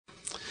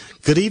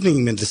Good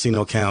evening,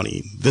 Mendocino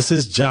County. This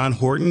is John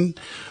Horton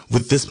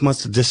with this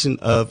month's edition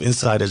of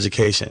Inside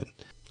Education.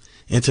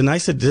 In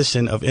tonight's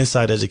edition of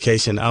Inside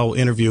Education, I will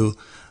interview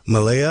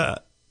Malaya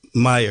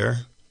Meyer,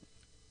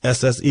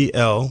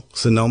 SSEL,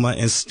 Sonoma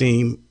and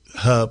STEAM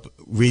Hub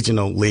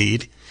Regional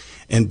Lead,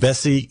 and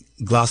Bessie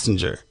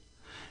Glossinger,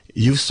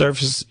 Youth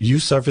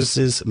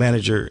Services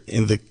Manager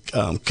in the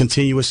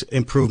Continuous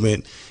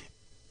Improvement,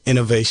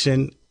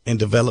 Innovation, and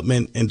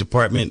Development and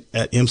Department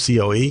at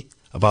MCOE,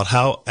 about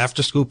how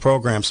after-school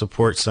programs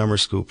support summer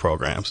school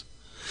programs.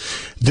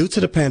 Due to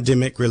the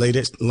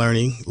pandemic-related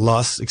learning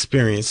loss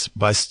experienced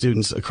by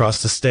students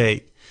across the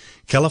state,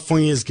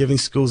 California is giving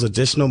schools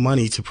additional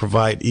money to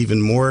provide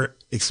even more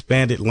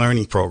expanded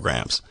learning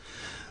programs.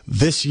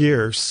 This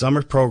year,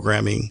 summer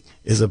programming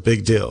is a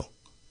big deal.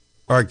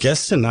 Our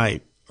guests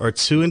tonight are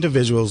two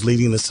individuals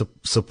leading the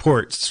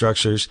support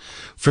structures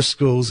for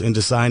schools in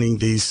designing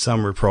these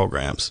summer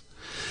programs.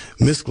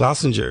 Ms.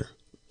 Glossinger,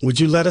 would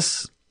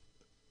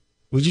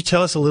you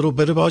tell us a little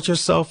bit about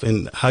yourself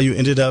and how you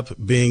ended up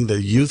being the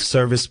Youth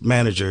Service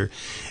Manager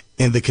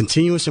in the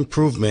Continuous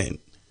Improvement,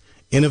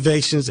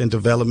 Innovations and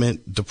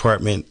Development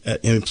Department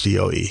at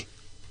MCOE?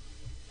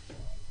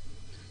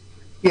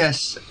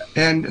 Yes,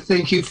 and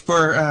thank you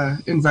for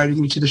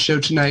inviting me to the show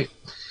tonight.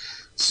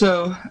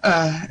 So,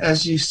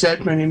 as you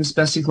said, my name is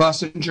Bessie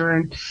Glossinger,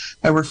 and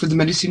I work for the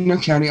Mendocino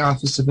County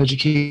Office of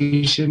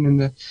Education in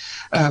the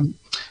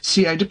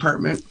CI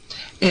department.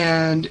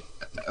 And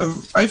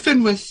I've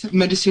been with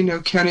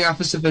Mendocino County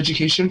Office of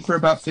Education for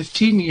about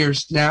 15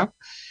 years now,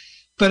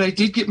 but I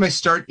did get my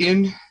start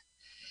in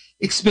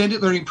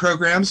expanded learning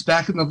programs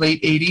back in the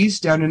late 80s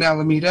down in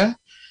Alameda.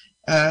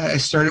 I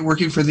started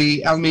working for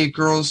the Alameda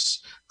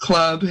Girls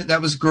Club.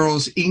 That was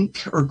Girls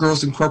Inc. or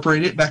Girls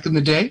Incorporated back in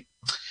the day.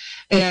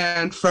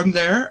 And from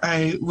there,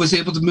 I was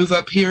able to move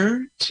up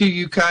here to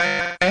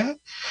Ukiah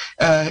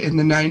in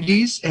the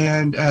 90s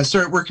and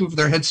started working with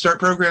their Head Start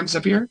programs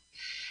up here.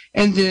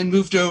 And then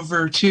moved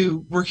over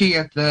to working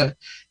at the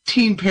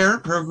Teen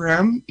Parent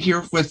Program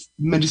here with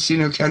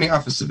Mendocino County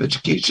Office of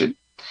Education.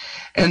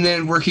 And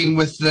then working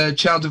with the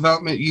Child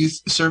Development Youth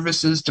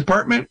Services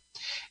Department.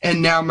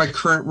 And now my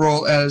current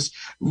role as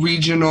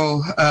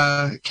Regional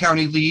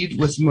County Lead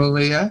with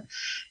Malaya.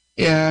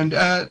 And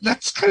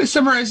that's kind of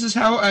summarizes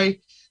how I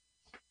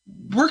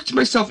worked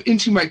myself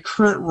into my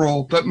current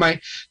role, but my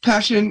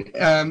passion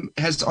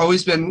has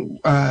always been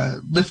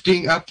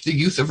lifting up the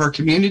youth of our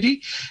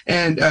community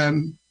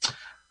and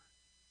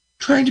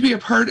trying to be a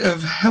part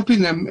of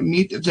helping them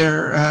meet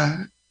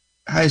their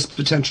highest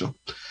potential.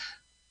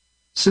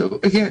 So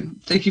again,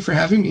 thank you for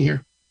having me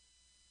here.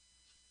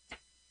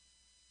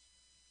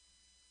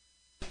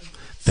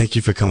 Thank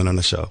you for coming on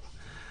the show.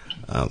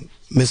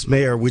 Ms.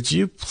 Mayer, would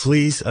you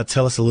please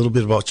tell us a little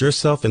bit about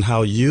yourself and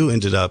how you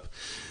ended up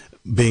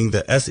being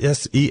the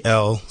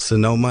SSEL,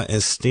 Sonoma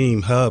and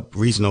STEAM Hub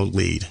Regional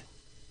Lead?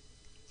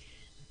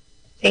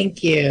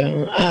 Thank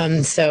you.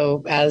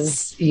 So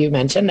as you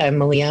mentioned, I'm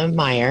Malaya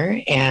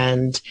Meyer,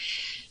 and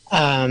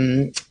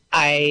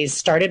I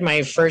started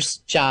my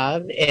first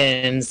job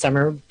in a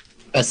summer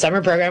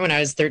program when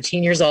I was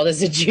 13 years old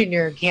as a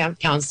junior camp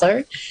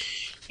counselor,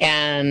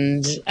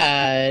 and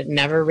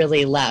never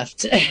really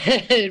left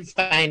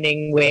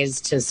finding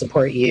ways to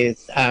support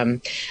youth.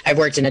 I've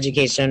worked in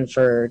education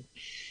for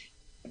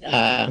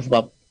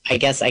well, I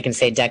guess I can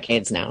say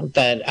decades now,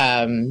 but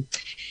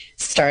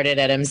started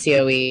at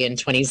MCOE in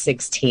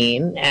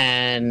 2016,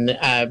 and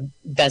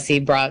Bessie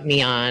brought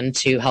me on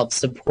to help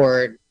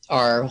support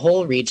our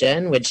whole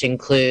region, which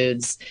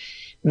includes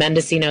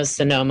Mendocino,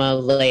 Sonoma,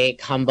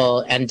 Lake,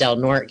 Humboldt, and Del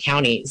Norte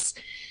counties.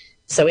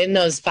 So in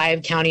those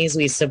 5 counties,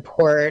 we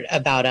support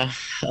about a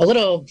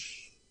little,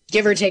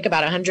 give or take,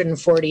 about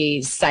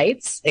 140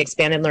 sites,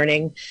 expanded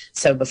learning.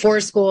 So before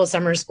school,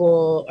 summer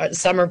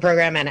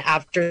program, and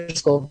after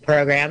school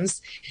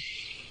programs.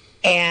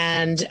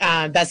 And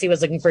Bessie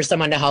was looking for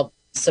someone to help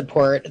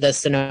support the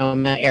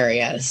Sonoma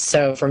area.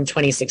 So from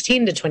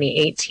 2016 to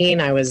 2018,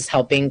 I was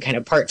helping kind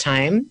of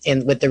part-time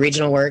with the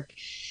regional work.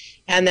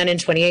 And then in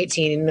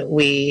 2018,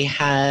 we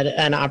had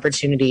an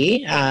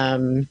opportunity.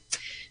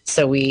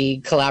 So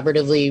we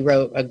collaboratively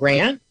wrote a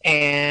grant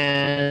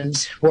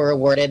and were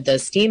awarded the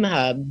STEAM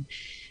Hub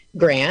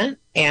grant.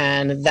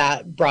 And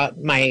that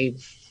brought my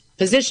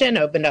position,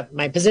 opened up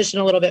my position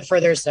a little bit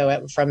further.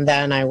 So from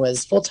then I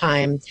was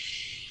full-time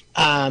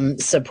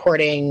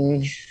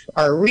supporting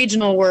our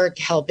regional work,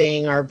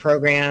 helping our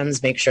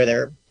programs make sure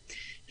they're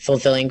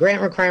fulfilling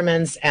grant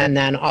requirements, and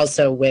then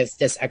also with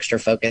this extra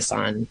focus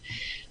on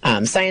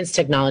science,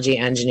 technology,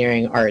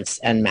 engineering, arts,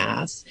 and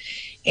math.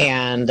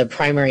 And the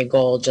primary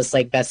goal, just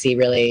like Bessie,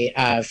 really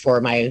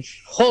for my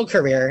whole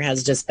career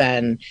has just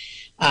been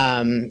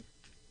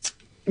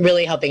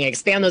really helping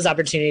expand those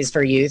opportunities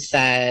for youth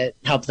that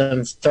help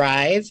them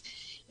thrive.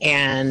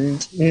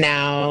 And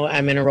now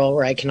I'm in a role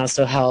where I can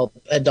also help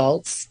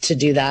adults to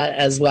do that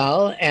as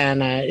well.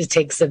 And it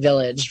takes a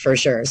village for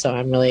sure. So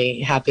I'm really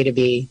happy to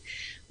be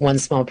one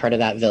small part of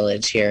that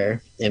village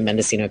here in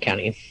Mendocino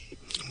County.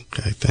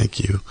 Okay, thank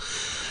you.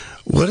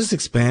 What is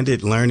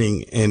expanded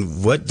learning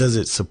and what does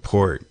it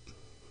support?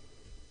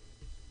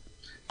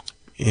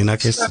 And I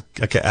guess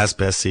I could ask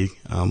Bessie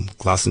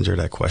Glossinger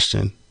that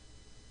question.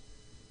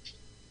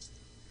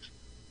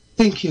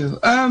 Thank you.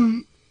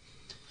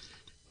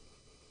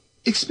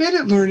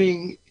 Expanded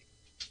learning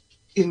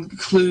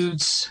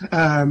includes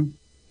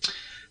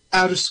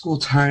out-of-school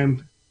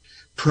time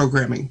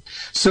programming.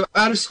 So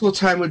out-of-school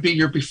time would be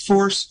your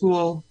before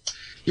school,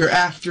 your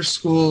after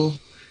school,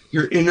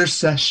 your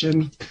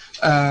intersession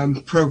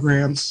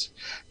programs.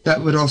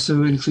 That would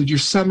also include your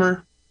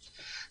summer.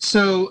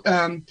 So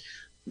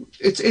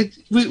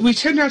we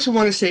tend not to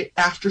want to say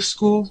after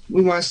school.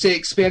 We want to say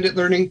expanded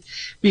learning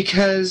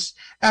because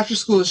after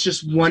school is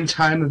just one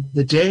time of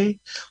the day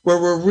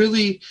where we're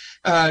really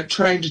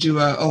trying to do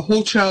a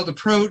whole child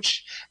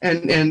approach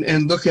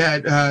and look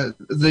at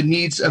the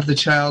needs of the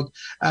child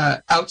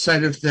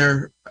outside of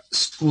their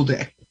school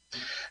day.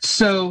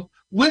 So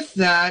with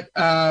that,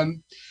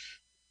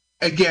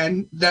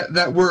 again,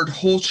 that word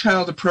whole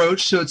child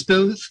approach, so it's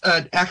both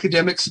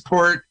academic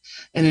support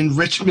and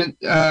enrichment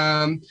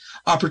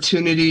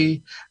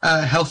opportunity,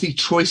 healthy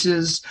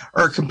choices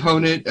are a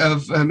component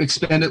of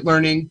expanded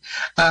learning,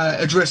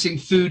 addressing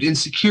food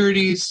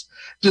insecurities,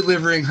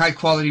 delivering high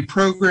quality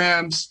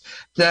programs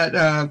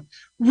that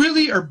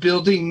really are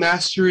building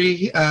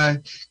mastery,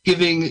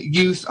 giving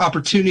youth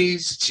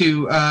opportunities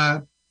to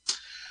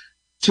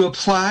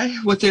apply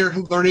what they're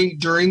learning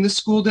during the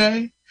school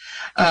day.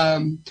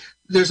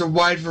 There's a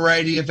wide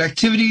variety of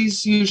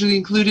activities usually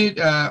included,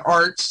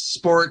 arts,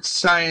 sports,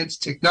 science,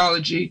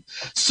 technology,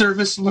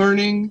 service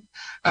learning,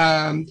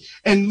 and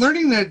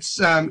learning that's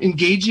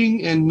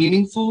engaging and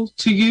meaningful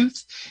to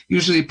youth,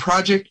 usually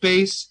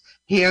project-based,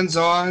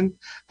 hands-on,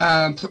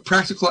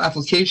 practical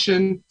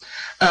application.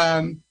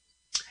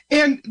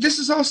 And this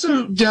is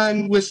also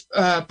done with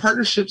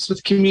partnerships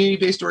with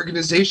community-based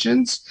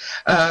organizations.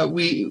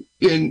 We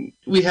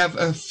have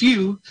a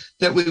few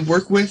that we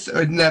work with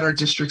and that our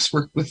districts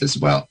work with as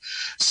well.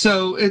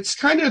 So it's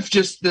kind of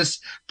just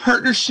this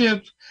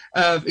partnership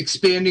of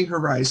expanding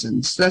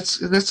horizons.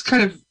 That's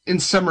kind of, in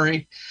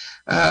summary,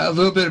 a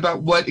little bit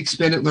about what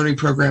expanded learning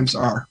programs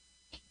are.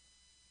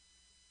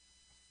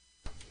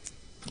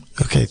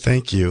 Okay,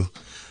 thank you.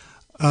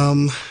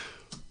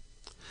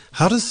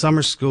 How does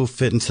summer school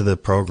fit into the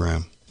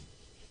program?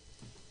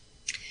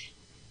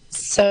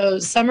 So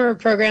summer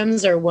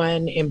programs are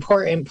one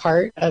important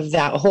part of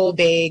that whole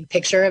big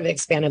picture of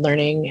expanded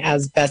learning,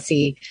 as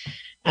Bessie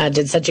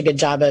did such a good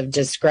job of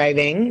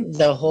describing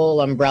the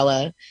whole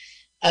umbrella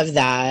of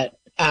that.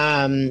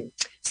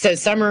 So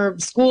summer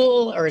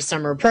school or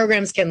summer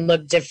programs can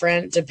look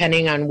different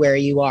depending on where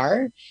you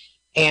are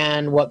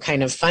and what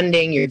kind of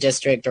funding your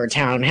district or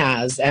town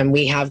has. And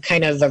we have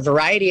kind of a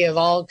variety of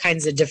all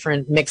kinds of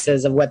different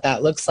mixes of what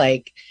that looks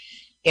like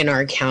in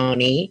our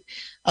county.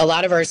 A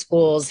lot of our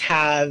schools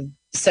have,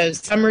 so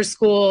summer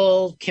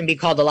school can be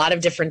called a lot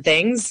of different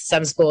things.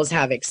 Some schools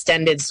have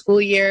extended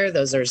school year.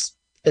 Those are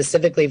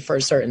specifically for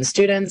certain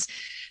students.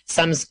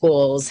 Some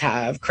schools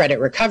have credit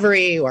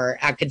recovery or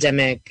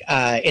academic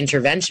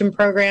intervention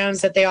programs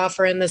that they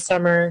offer in the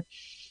summer.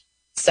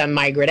 Some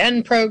migrant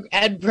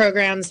ed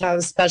programs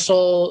have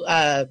special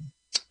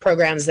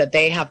programs that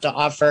they have to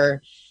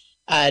offer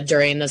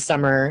during the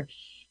summer.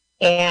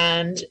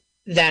 And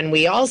then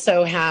we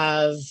also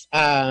have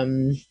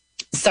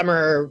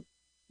summer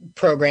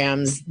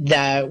programs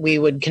that we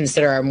would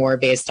consider are more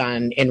based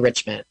on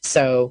enrichment.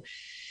 So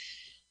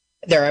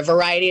there are a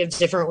variety of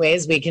different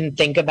ways we can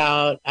think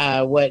about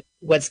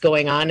what's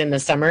going on in the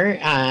summer.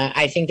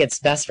 I think it's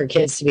best for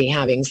kids to be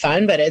having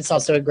fun, but it's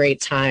also a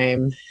great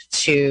time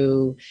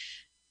to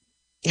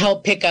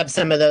help pick up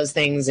some of those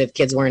things if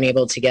kids weren't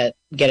able to get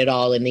it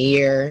all in the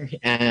year,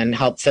 and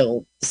help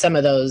fill some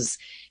of those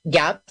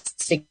gaps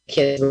to get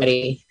kids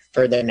ready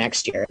for the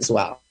next year as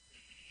well.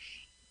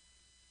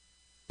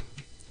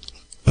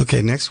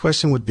 Okay, next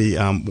question would be,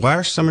 why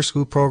are summer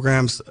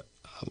programs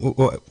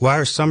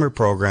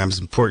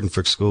important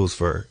for schools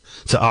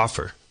to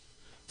offer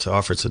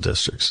to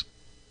districts?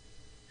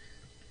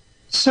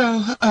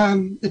 So,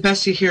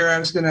 Bessie here, I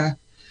was going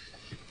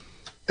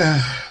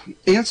to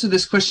answer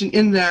this question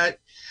in that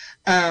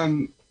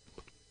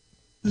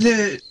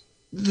the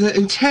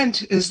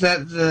intent is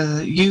that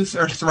the youth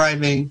are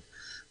thriving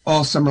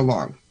all summer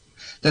long,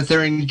 that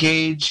they're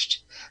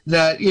engaged,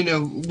 that, you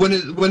know, one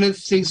of the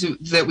things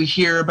that we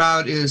hear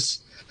about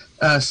is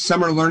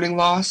summer learning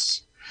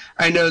loss.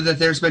 I know that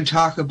there's been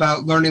talk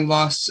about learning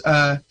loss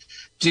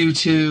due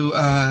to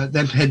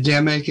the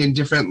pandemic and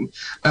different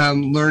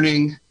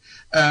learning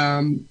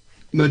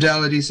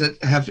modalities that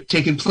have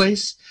taken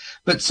place.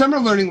 But summer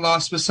learning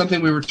loss was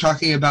something we were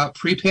talking about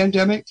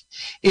pre-pandemic,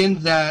 in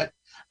that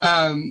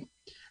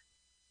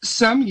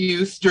some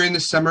youth during the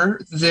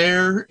summer,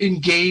 they're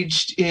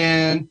engaged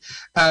in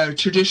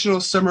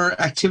traditional summer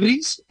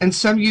activities, and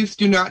some youth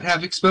do not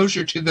have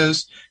exposure to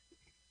those,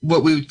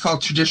 what we would call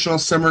traditional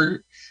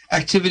summer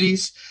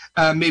activities,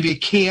 maybe a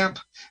camp,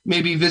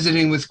 maybe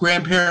visiting with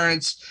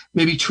grandparents,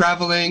 maybe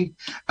traveling,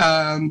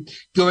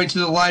 going to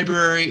the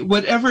library,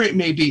 whatever it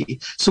may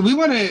be. So we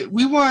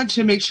want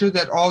to make sure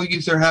that all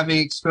youth are having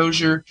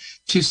exposure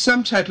to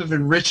some type of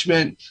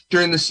enrichment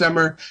during the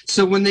summer.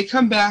 So when they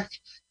come back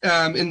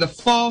in the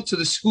fall to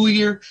the school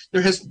year,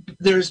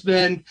 there's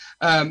been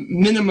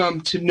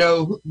minimum to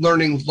no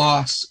learning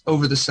loss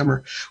over the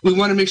summer. We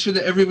want to make sure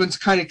that everyone's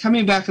kind of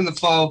coming back in the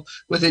fall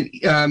with an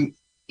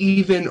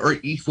even or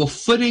equal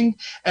footing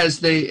as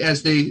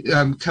they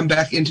come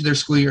back into their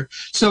school year.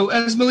 So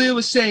as Malia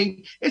was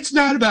saying, it's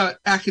not about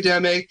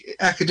academics.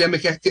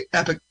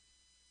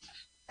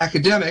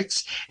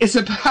 It's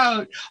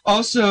about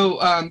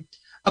also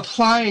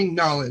applying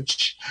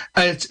knowledge.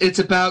 It's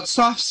about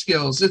soft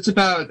skills. It's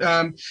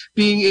about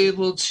being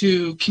able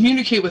to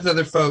communicate with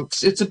other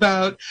folks. It's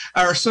about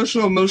our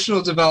social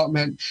emotional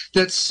development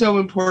that's so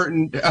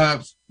important,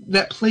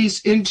 that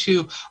plays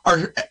into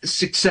our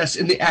success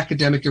in the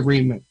academic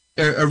arena.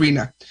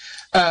 Malia,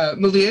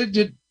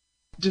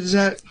 does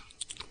that?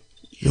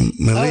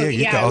 Malia,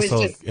 you can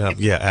also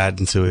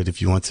add into it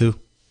if you want to.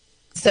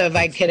 So if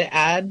I could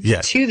add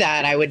to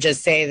that, I would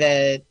just say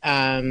that,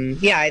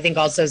 I think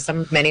also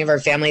many of our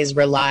families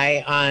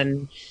rely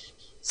on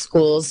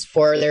schools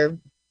for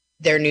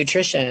their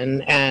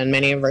nutrition, and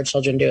many of our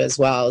children do as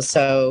well.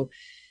 So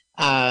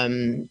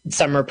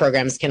summer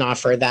programs can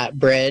offer that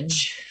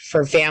bridge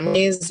for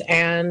families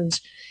and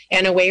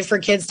a way for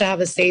kids to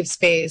have a safe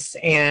space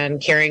and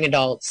caring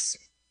adults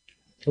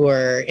who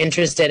are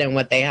interested in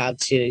what they have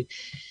to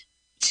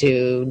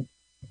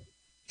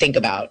think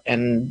about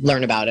and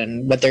learn about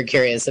and what they're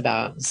curious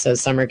about. So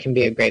summer can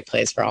be a great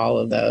place for all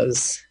of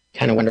those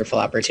kind of wonderful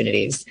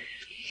opportunities.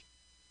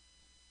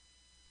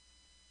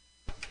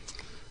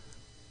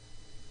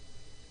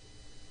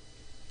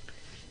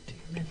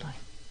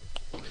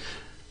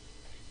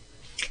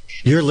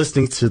 You're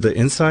listening to the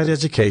Inside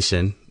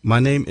Education. My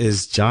name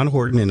is John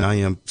Horton, and I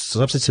am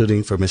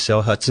substituting for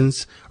Michelle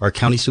Hutchins, our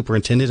County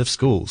Superintendent of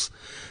Schools.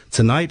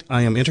 Tonight,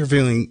 I am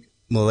interviewing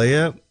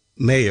Malia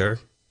Meyer,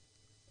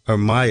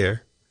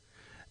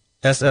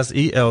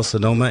 SSEL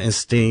Sonoma and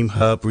STEAM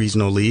Hub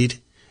Regional Lead,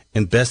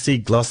 and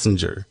Bessie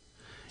Glossinger,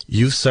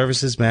 Youth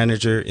Services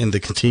Manager in the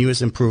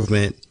Continuous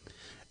Improvement,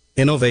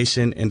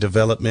 Innovation and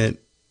Development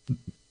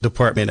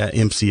Department at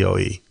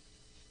MCOE.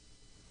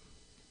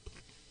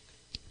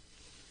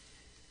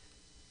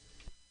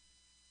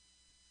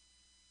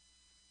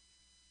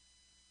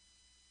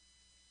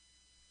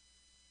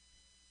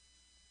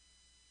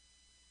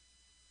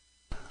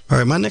 All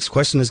right, my next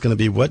question is going to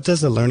be, what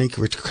does a learning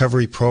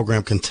recovery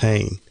program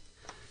contain?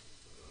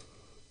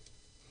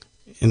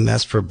 And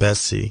that's for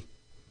Bessie.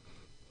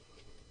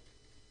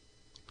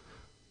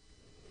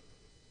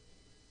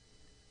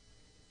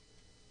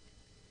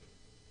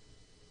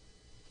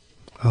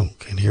 Oh,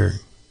 can't hear her.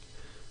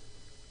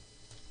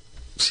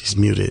 She's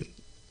muted.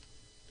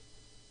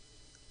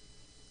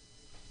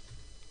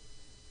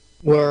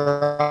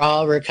 We're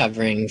all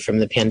recovering from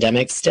the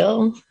pandemic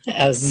still,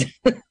 as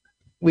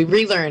we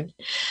relearn.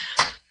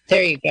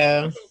 There you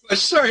go.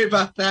 Sorry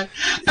about that.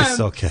 It's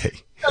okay.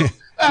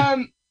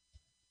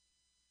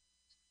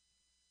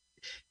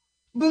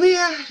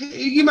 Malia,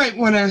 you might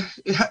want to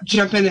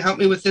jump in and help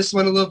me with this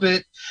one a little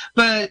bit.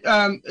 But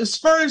as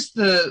far as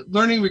the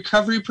learning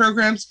recovery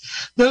programs,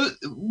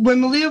 when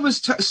Malia was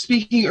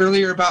speaking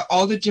earlier about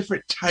all the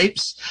different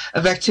types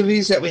of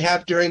activities that we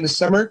have during the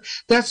summer,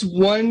 that's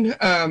one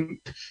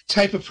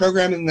type of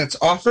programming that's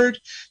offered.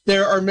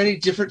 There are many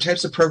different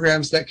types of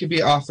programs that could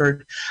be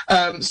offered.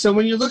 So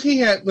when you're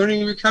looking at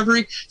learning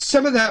recovery,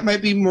 some of that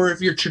might be more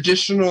of your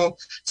traditional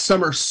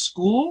summer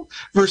school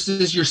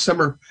versus your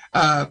summer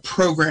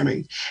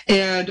programming.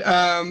 And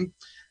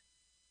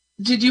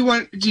did you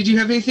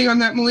have anything on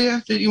that,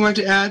 Malia, that you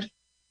wanted to add?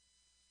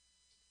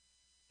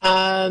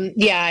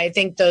 I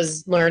think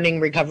those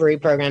learning recovery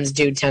programs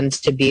do tend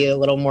to be a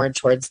little more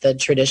towards the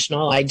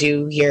traditional. I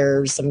do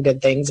hear some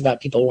good things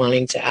about people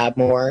wanting to add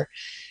more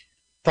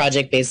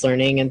project-based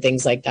learning and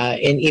things like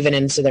that, and even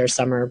into their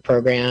summer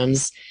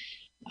programs.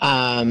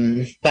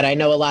 But I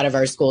know a lot of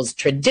our schools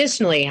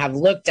traditionally have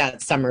looked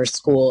at summer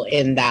school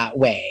in that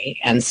way,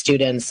 and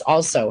students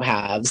also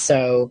have.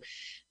 So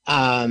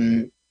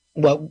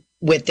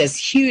with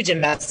this huge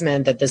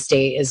investment that the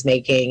state is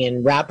making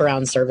in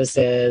wraparound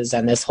services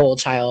and this whole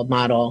child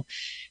model,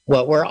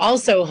 what we're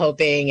also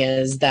hoping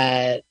is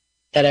that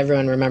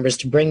everyone remembers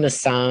to bring the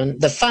fun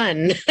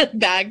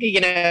back,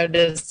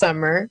 to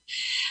summer.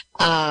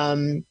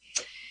 And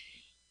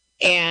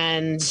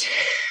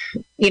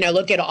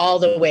look at all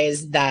the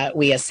ways that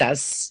we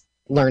assess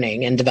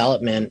learning and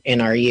development in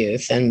our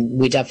youth. And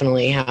we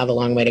definitely have a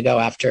long way to go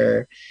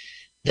after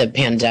the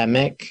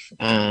pandemic.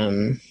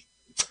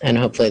 And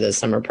hopefully those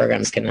summer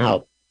programs can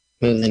help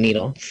move the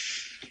needle.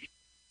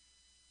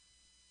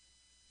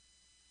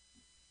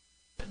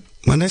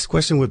 My next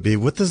question would be,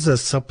 what does the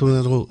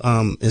supplemental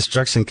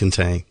instruction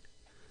contain?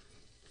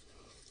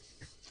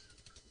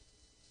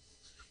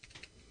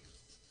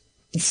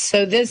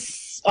 So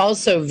this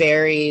also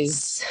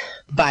varies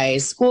by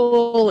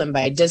school and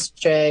by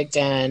district,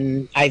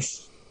 and I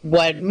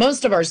what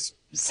most of our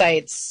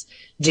sites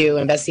do,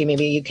 and Bessie,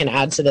 maybe you can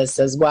add to this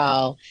as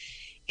well,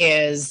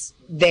 is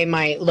they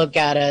might look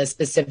at a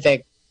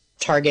specific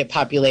target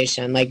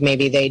population. Like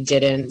maybe they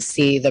didn't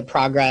see the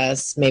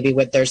progress maybe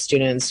with their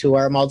students who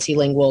are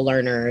multilingual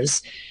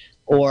learners,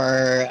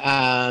 or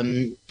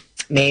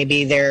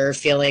maybe they're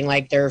feeling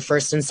like their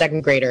first and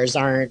second graders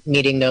aren't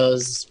meeting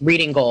those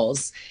reading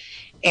goals.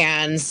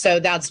 And so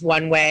that's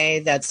one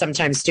way that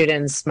sometimes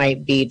students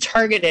might be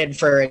targeted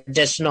for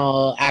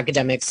additional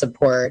academic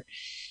support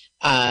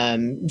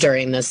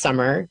during the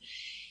summer.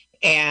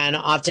 And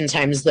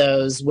oftentimes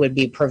those would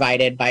be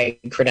provided by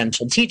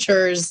credentialed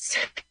teachers.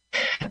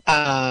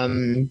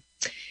 And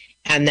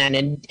then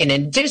in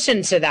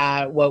addition to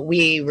that, what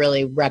we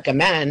really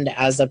recommend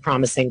as a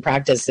promising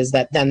practice is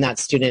that then that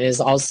student is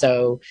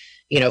also,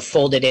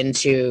 folded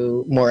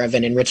into more of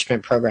an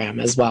enrichment program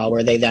as well,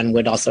 where they then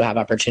would also have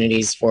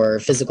opportunities for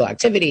physical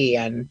activity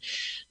and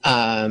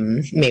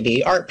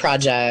maybe art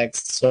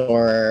projects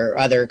or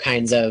other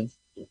kinds of,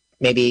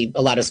 maybe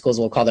a lot of schools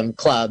will call them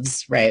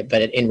clubs, right?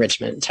 But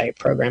enrichment type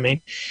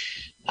programming.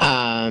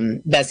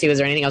 Bessie, was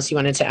there anything else you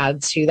wanted to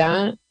add to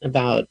that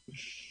about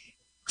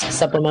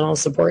supplemental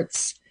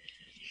supports?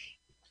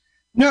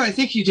 No, I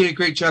think you did a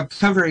great job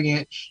covering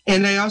it.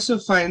 And I also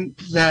find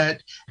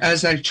that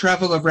as I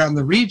travel around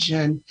the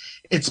region,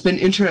 it's been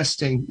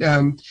interesting.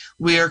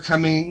 We are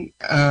coming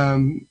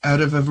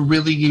out of a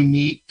really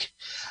unique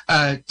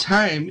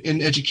time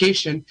in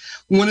education.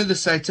 One of the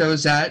sites I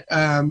was at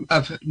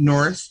up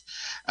north,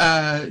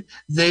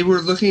 they were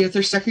looking at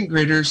their second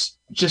graders,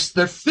 just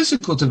their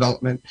physical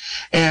development.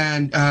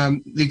 And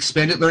the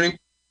expanded learning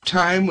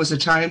time was a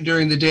time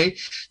during the day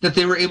that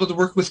they were able to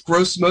work with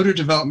gross motor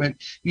development.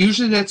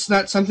 Usually that's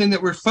not something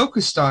that we're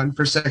focused on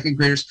for second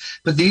graders,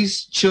 but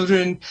these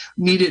children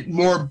needed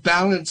more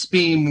balance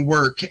beam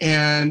work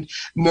and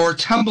more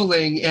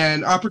tumbling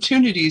and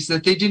opportunities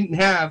that they didn't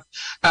have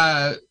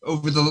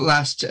over the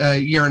last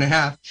year and a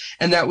half.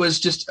 And that was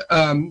just,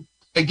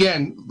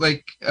 again,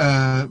 like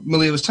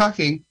Malia was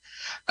talking,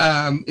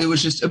 it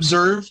was just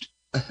observed.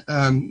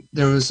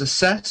 It was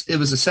assessed, it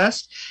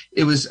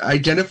was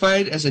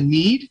identified as a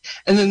need,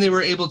 and then they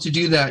were able to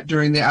do that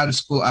during the out of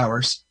school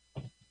hours.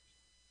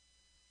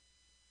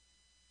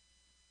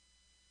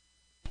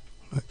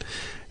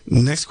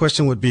 Next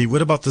question would be,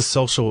 what about the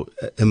social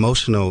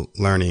emotional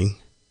learning?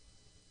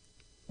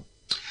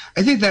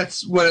 I think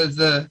that's one of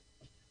the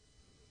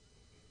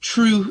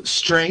true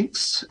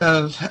strengths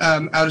of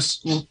out of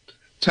school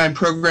time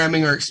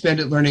programming or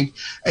expanded learning.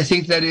 I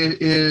think that it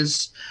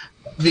is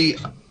the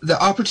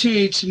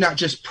opportunity to not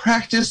just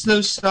practice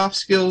those soft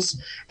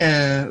skills,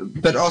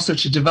 but also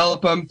to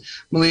develop them.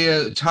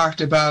 Malia talked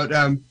about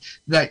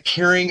that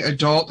caring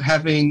adult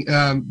having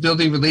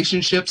building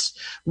relationships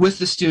with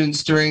the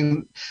students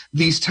during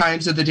these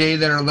times of the day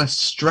that are less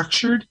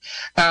structured.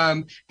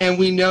 And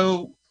we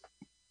know,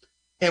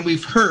 and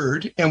we've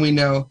heard, and we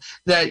know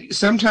that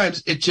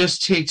sometimes it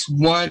just takes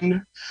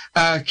one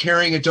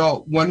caring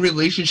adult, one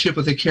relationship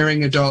with a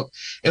caring adult.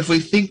 If we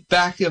think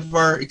back of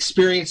our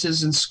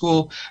experiences in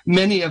school,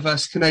 many of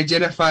us can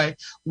identify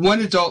one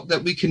adult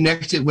that we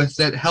connected with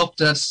that helped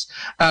us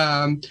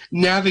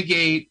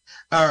navigate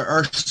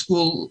our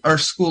school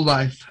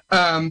life,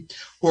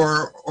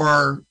 or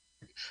our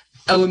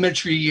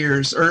elementary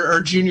years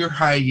or junior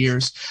high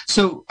years.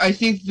 So I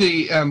think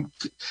the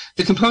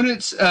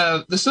components,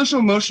 the social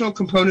emotional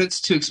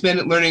components to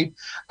expanded learning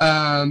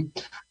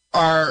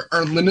are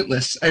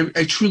limitless.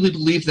 I truly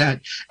believe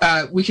that.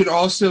 We can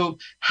also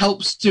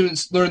help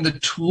students learn the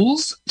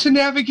tools to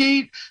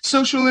navigate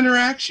social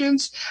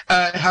interactions,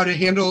 how to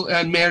handle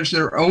and manage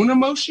their own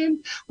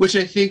emotion, which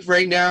I think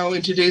right now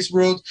in today's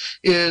world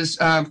is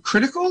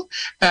critical.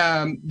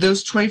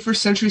 Those 21st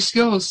century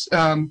skills,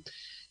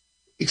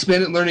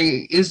 expanded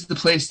learning is the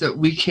place that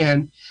we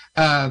can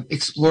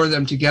explore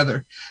them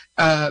together.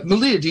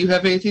 Malia, do you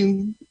have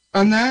anything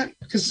on that?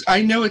 Because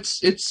I know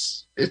it's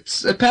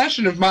a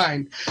passion of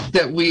mine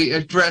that we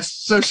address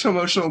social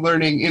emotional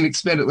learning in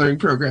expanded learning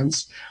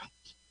programs.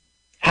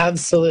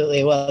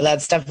 Absolutely. Well,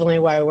 that's definitely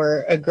why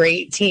we're a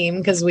great team,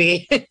 because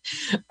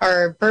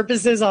our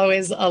purposes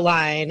always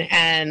align.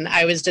 And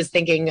I was just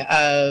thinking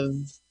of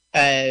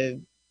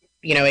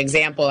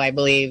example, I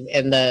believe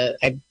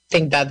I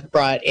think Beth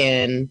brought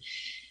in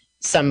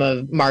some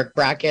of Mark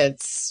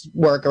Brackett's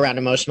work around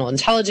emotional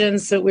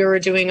intelligence that we were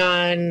doing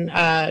in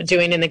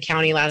the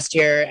county last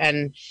year.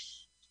 And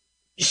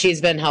she's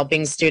been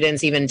helping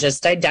students even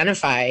just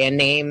identify and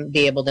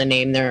be able to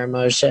name their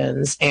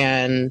emotions.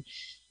 And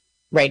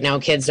right now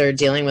kids are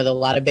dealing with a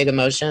lot of big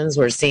emotions.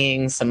 We're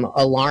seeing some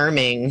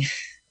alarming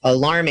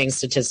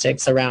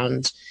statistics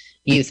around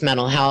youth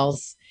mental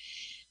health.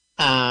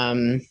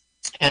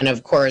 And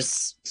of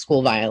course,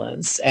 school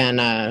violence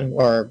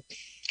or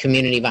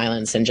community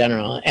violence in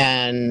general.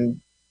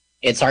 And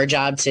it's our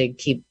job to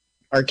keep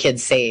our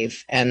kids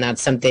safe. And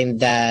that's something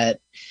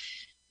that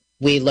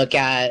we look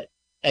at,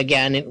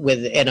 again,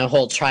 in a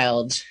whole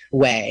child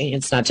way.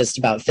 It's not just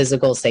about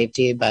physical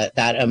safety, but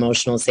that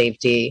emotional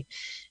safety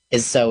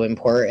is so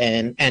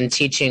important. And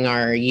teaching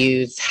our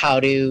youth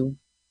how to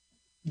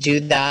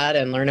do that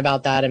and learn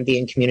about that and be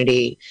in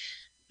community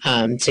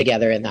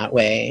together in that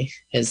way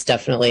is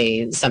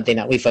definitely something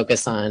that we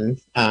focus on.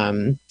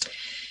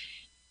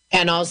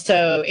 And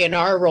also in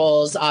our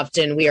roles,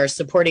 often we are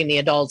supporting the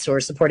adults who are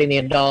supporting the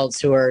adults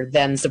who are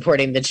then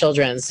supporting the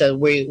children. So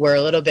we're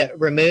a little bit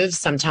removed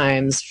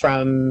sometimes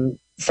from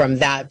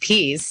that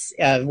piece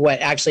of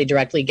what actually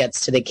directly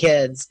gets to the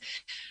kids.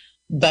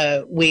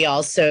 But we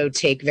also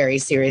take very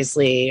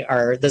seriously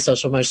the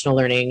social emotional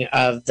learning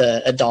of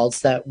the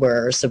adults that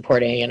we're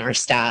supporting and our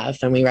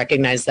staff. And we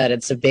recognize that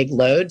it's a big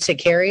load to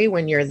carry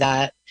when you're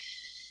that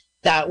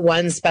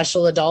one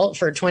special adult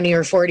for 20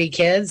 or 40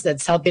 kids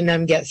that's helping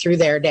them get through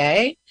their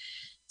day.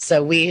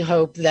 So we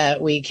hope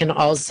that we can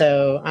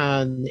also,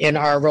 in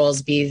our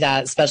roles, be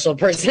that special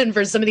person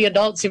for some of the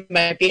adults who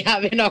might be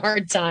having a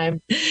hard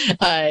time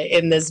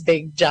in this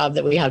big job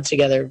that we have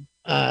together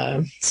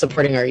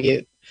supporting our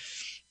youth.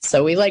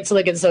 So we like to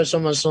look at social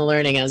emotional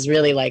learning as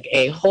really like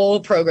a whole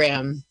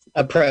program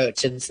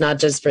approach. It's not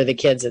just for the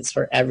kids, it's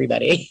for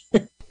everybody.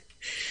 All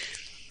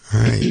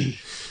right.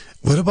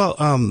 What about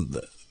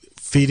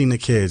feeding the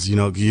kids? You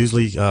know,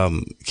 usually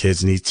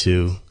kids need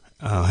to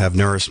have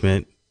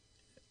nourishment.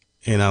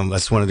 And I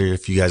just wondered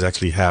if you guys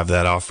actually have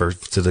that offer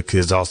to the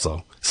kids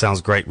also.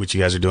 Sounds great what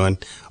you guys are doing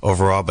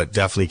overall, but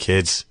definitely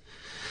kids,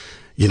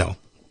 you know,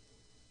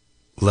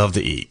 love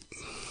to eat,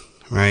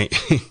 right?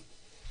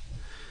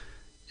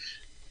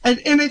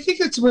 And I think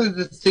that's one of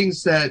the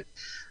things that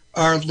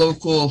our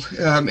local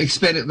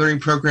expanded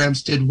learning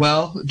programs did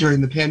well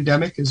during the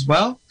pandemic as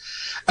well,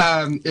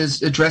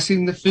 is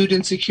addressing the food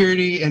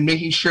insecurity and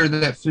making sure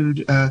that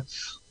food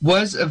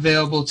was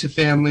available to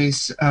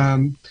families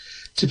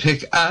to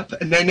pick up.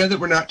 And I know that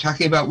we're not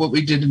talking about what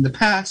we did in the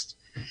past.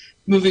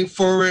 Moving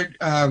forward,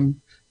 the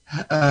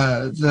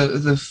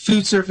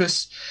food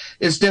service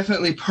is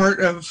definitely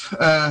part of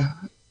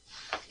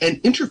an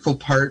integral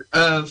part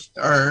of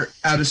our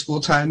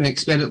out-of-school time and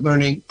expanded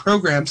learning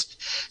programs.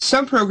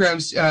 Some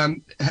programs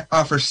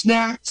offer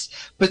snacks,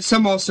 but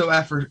some also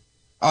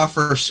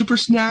offer super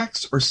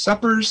snacks or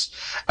suppers.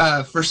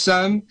 For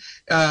some,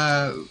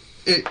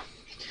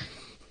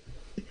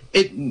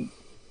 it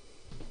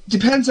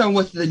depends on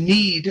what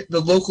the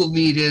local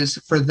need is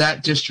for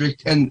that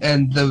district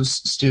and those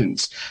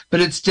students.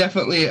 But it's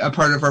definitely a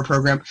part of our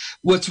program.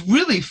 What's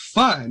really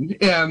fun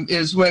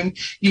is when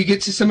you get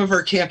to some of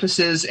our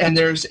campuses and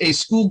there's a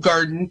school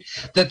garden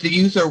that the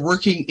youth are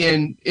working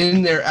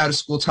in their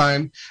out-of-school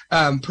time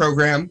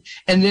program,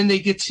 and then they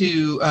get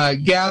to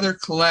gather,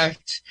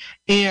 collect,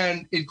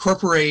 and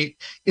incorporate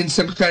in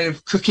some kind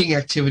of cooking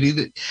activity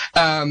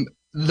that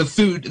the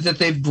food that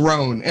they've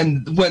grown.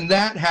 And when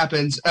that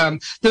happens,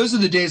 those are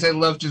the days I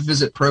love to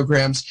visit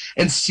programs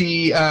and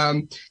see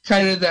kind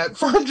of that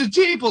farm to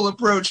table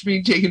approach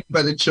being taken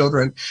by the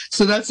children.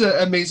 So that's an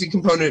amazing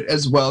component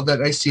as well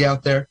that I see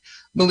out there.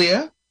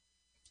 Malia?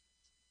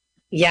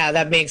 Yeah,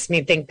 that makes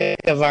me think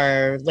of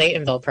our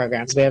Laytonville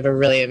programs. We have a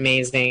really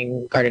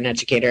amazing garden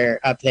educator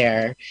up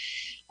there.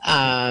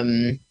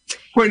 And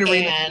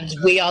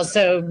we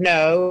also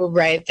know,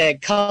 right,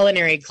 that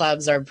culinary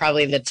clubs are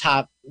probably the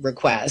top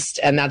request.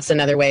 And that's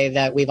another way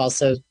that we've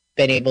also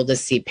been able to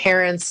see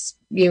parents,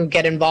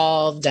 get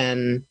involved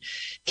and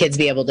kids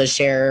be able to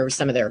share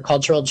some of their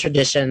cultural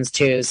traditions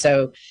too.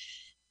 So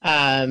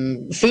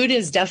food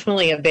is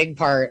definitely a big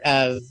part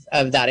of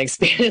that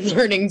expanded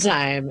learning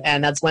time.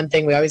 And that's one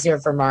thing we always hear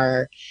from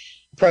our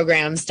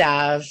program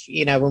staff,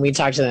 when we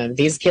talk to them,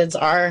 these kids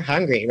are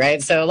hungry,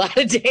 right? So a lot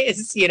of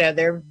days,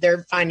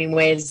 they're finding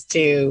ways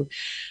to,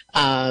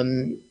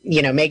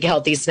 make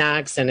healthy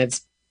snacks, and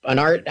it's an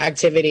art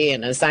activity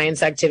and a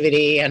science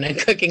activity and a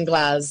cooking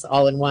class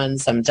all in one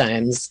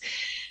sometimes.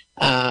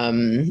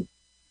 So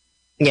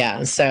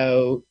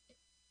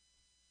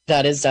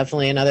that is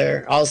definitely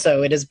another.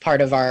 Also, it is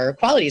part of our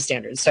quality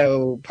standards.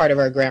 So part of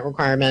our grant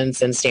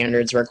requirements and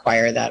standards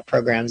require that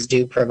programs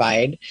do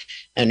provide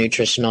a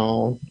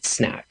nutritional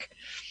snack,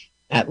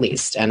 at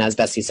least. And as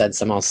Bessie said,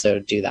 some also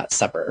do that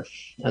supper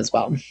as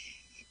well.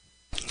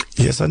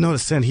 Yes, I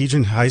noticed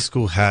Sanhedrin High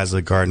School has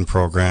a garden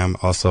program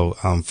also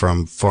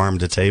from farm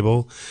to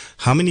table.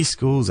 How many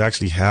schools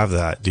actually have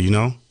that? Do you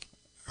know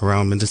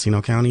around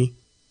Mendocino County?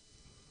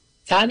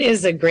 That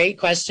is a great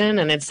question,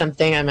 and it's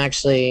something I'm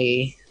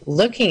actually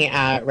looking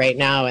at right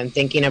now and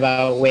thinking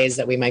about ways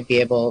that we might be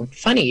able.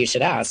 Funny you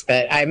should ask,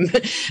 but I'm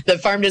the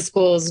Farm to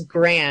Schools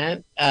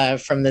grant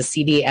from the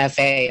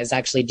CDFA is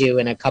actually due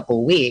in a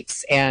couple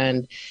weeks,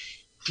 and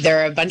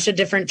there are a bunch of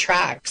different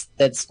tracks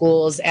that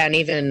schools and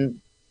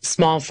even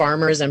small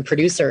farmers and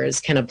producers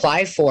can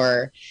apply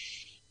for.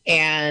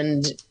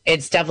 And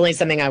it's definitely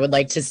something I would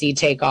like to see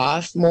take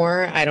off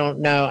more. I don't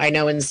know. I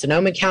know in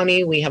Sonoma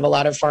County, we have a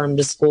lot of farm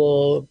to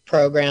school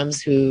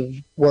programs who've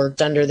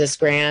worked under this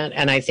grant.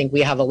 And I think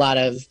we had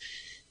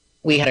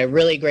a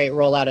really great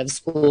rollout of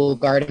school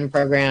garden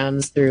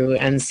programs through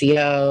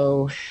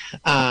NCO.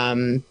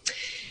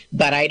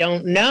 But I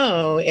don't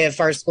know if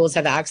our schools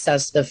have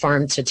access to the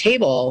farm to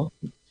table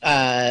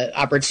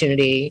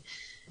opportunity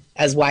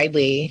as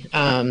widely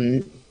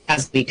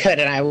as we could.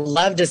 And I would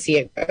love to see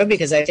it grow,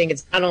 because I think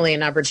it's not only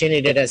an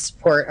opportunity to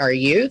support our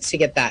youth to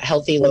get that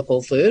healthy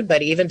local food,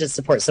 but even to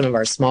support some of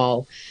our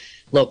small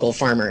local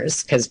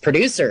farmers, because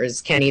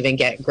producers can't even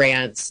get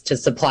grants to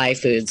supply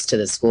foods to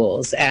the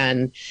schools.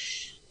 And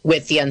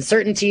with the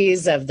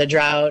uncertainties of the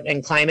drought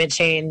and climate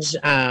change,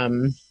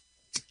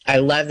 I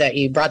love that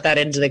you brought that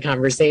into the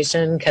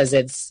conversation, because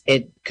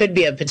it could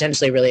be a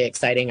potentially really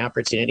exciting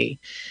opportunity.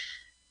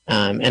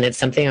 And it's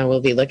something I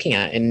will be looking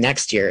at in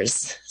next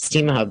year's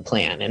STEAM Hub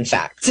plan, in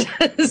fact.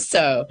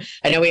 So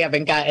I know we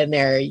haven't gotten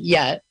there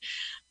yet,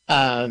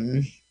 but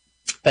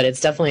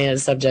it's definitely a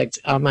subject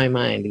on my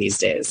mind these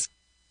days.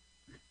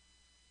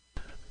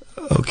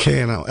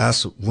 Okay, and I'll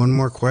ask one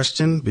more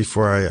question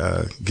before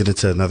I get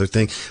into another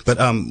thing. But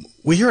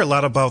we hear a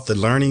lot about the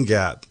learning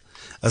gap.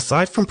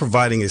 Aside from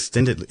providing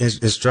extended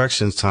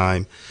instruction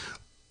time,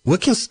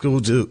 what can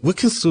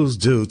schools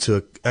do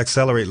to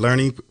accelerate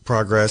learning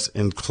progress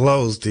and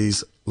close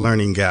these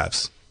learning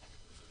gaps?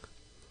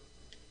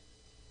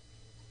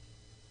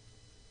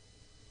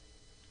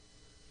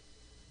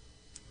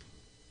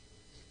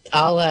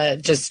 I'll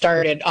just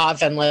start it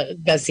off and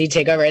let Bessie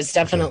take over. It's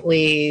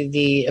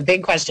definitely a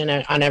big question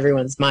on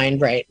everyone's mind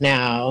right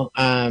now.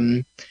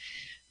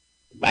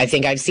 I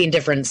think I've seen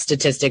different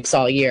statistics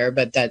all year,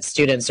 but that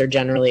students are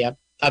generally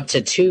up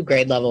to 2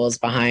 grade levels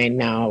behind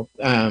now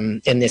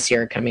in this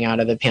year coming out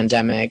of the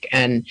pandemic.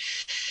 And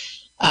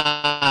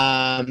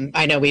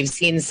I know we've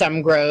seen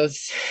some growth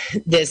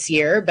this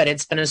year, but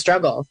it's been a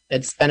struggle.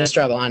 It's been a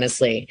struggle,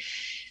 honestly.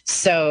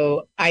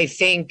 So I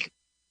think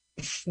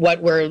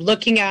what we're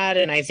looking at,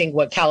 and I think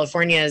what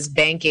California is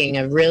banking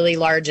a really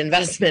large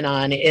investment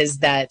on, is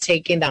that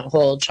taking that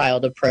whole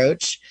child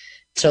approach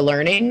to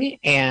learning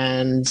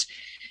and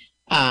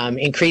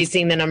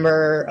increasing the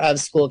number of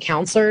school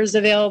counselors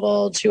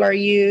available to our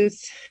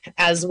youth,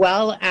 as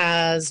well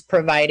as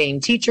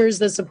providing teachers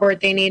the support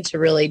they need to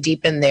really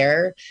deepen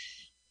their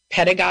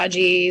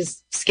pedagogy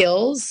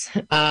skills,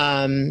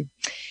 and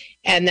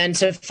then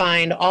to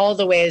find all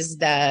the ways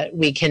that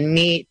we can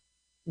meet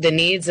the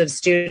needs of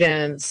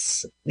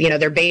students,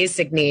 their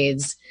basic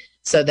needs,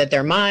 so that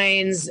their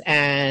minds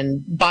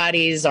and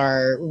bodies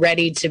are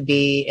ready to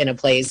be in a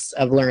place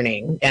of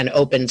learning and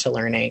open to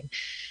learning.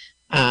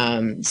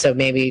 So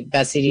maybe,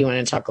 Bessie, do you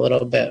want to talk a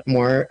little bit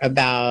more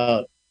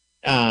about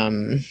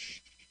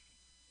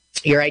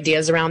your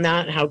ideas around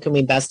that? How can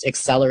we best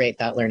accelerate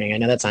that learning? I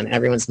know that's on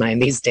everyone's mind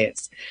these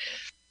days.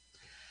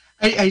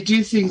 I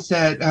do think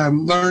that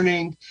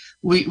learning,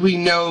 we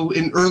know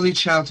in early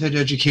childhood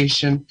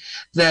education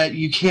that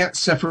you can't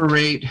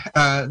separate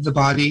the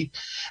body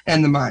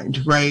and the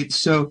mind, right?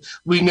 So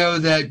we know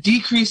that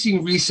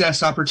decreasing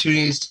recess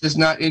opportunities does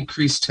not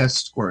increase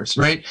test scores,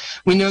 right?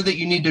 We know that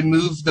you need to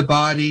move the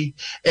body,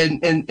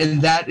 and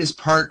that is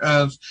part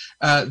of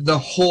the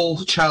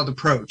whole child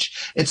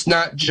approach. It's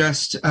not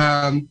just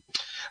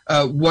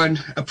one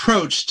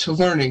approach to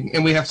learning,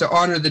 and we have to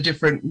honor the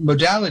different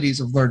modalities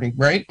of learning,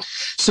 right?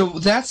 So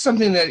that's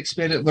something that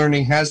expanded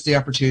learning has the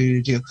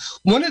opportunity to do.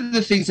 One of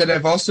the things that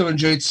I've also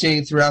enjoyed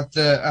seeing throughout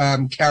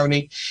the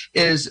county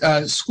is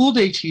school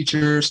day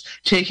teachers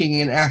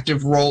taking an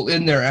active role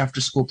in their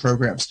after-school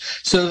programs.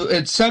 So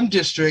in some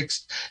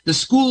districts, the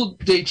school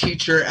day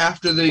teacher,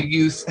 after the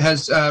youth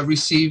has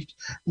received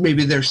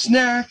maybe their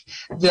snack,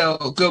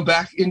 they'll go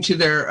back into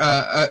their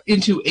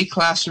into a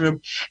classroom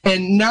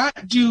and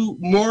not do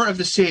more of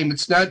the same.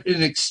 It's not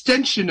an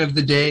extension of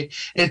the day,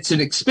 it's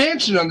an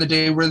expansion on the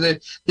day where the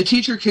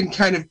teacher can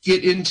kind of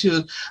get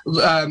into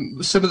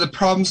some of the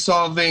problem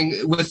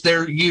solving with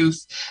their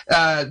youth,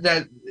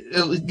 that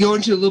go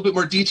into a little bit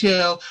more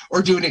detail,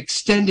 or do an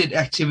extended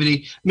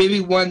activity, maybe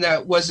one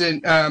that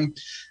wasn't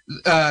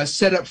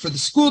set up for the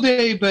school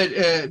day, but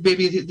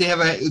maybe they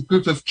have a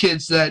group of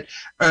kids that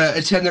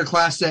attend their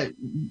class that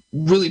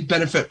really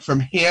benefit from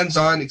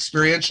hands-on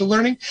experiential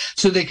learning,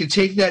 so they could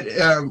take that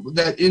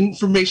that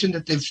information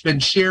that they've been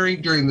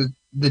sharing during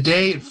the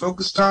day and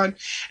focused on,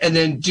 and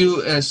then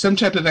do some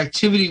type of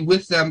activity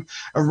with them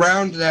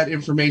around that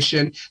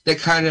information that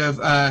kind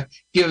of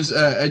gives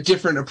a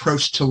different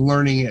approach to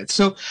learning it.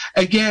 So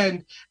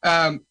again,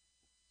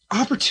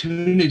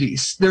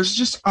 opportunities. There's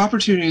just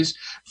opportunities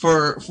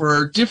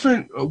for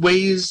different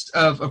ways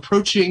of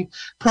approaching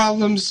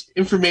problems,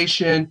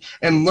 information,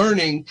 and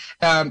learning.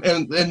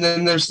 And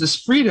then there's this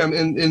freedom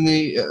in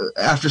the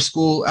after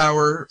school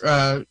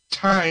hour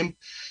time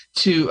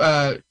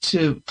to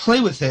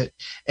play with it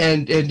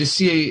and to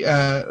see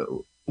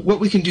what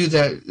we can do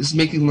that is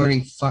making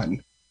learning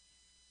fun.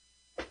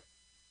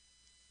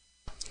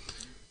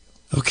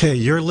 Okay,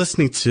 you're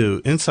listening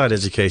to Inside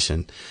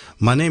Education.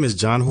 My name is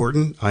John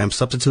Horton. I am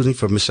substituting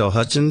for Michelle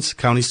Hutchins,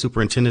 County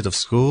Superintendent of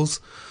Schools,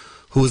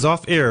 who is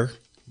off air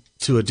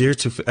to adhere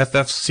to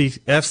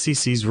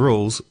FCC's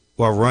rules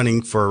while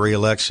running for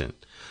re-election.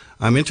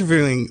 I'm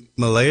interviewing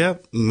Malaya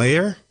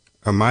Meyer,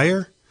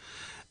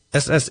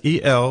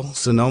 SSEL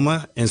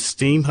Sonoma and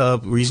STEAM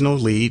Hub Regional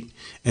Lead,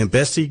 and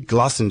Bessie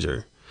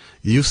Glossinger,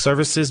 Youth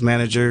Services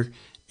Manager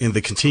in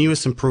the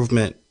Continuous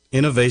Improvement,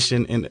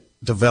 Innovation, and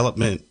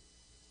Development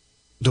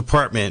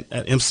Department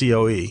at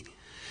MCOE.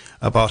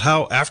 about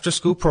how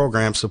after-school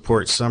programs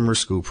support summer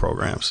school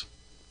programs.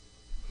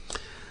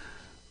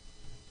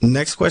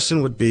 Next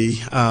question would be,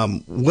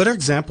 what are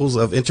examples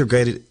of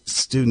integrated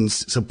student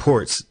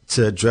supports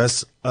to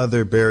address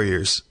other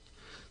barriers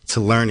to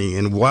learning,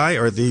 and why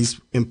are these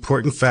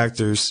important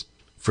factors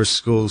for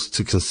schools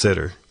to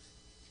consider?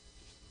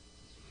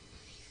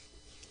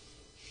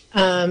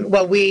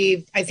 Well,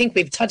 I think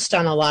we've touched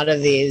on a lot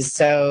of these.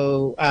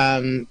 So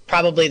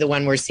probably the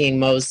one we're seeing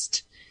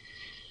most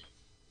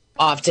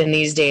often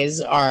these days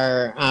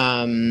are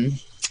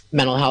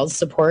mental health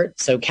support.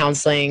 So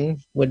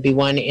counseling would be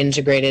one,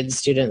 integrated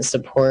student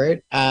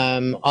support.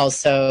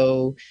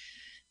 Also,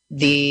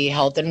 the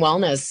health and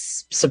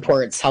wellness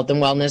supports, health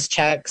and wellness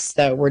checks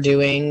that we're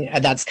doing.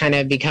 That's kind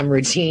of become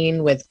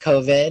routine with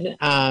COVID.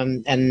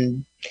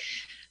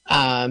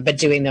 But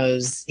doing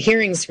those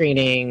hearing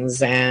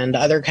screenings and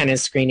other kind of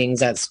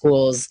screenings at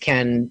schools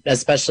can,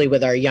 especially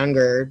with our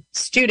younger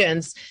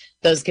students,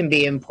 those can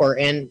be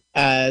important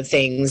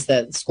things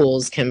that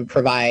schools can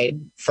provide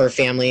for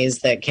families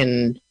that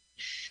can,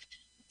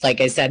 like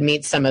I said,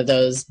 meet some of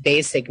those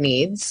basic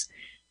needs.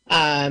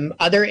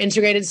 Other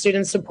integrated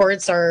student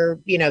supports are,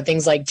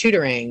 things like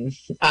tutoring.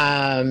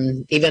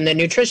 Even the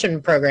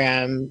nutrition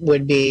program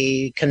would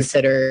be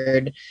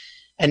considered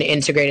an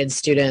integrated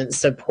student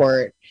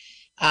support.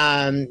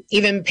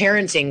 Even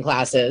parenting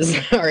classes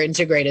are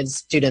integrated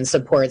student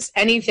supports.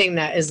 Anything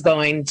that is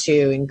going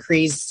to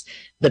increase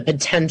the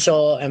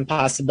potential and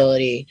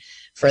possibility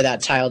for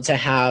that child to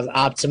have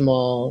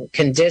optimal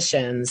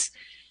conditions,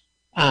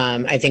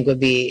 I think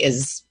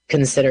is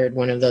considered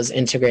one of those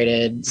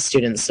integrated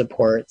student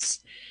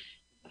supports.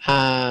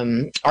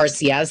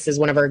 RCS is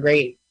one of our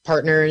great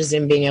partners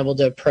in being able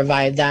to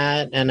provide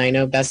that. And I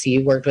know, Bessie,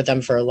 you worked with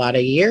them for a lot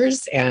of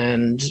years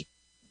and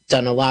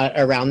done a lot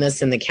around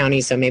this in the county.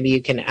 So maybe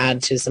you can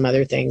add to some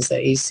other things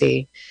that you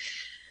see.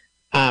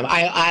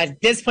 At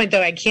this point,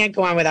 though, I can't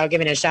go on without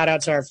giving a shout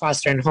out to our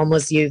foster and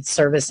homeless youth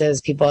services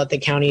people at the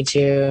county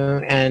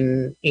too.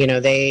 And,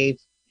 they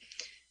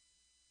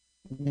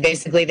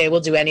will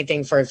do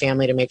anything for a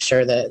family to make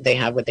sure that they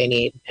have what they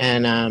need.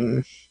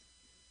 And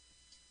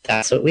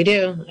that's what we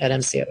do at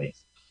MCOE.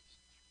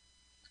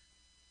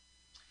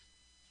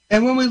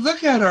 And when we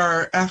look at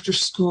our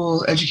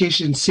after-school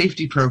education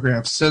safety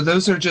programs, so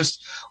those are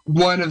just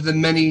one of the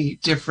many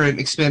different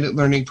expanded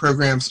learning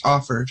programs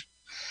offered.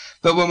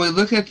 But when we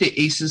look at the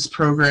ACES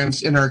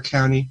programs in our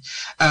county,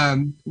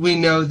 we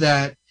know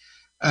that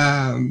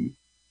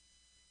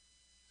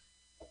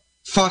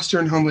foster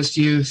and homeless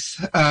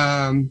youth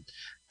are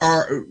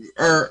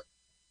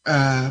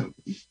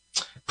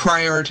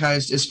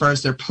prioritized as far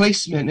as their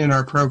placement in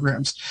our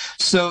programs.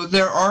 So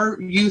there are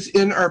youth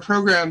in our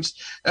programs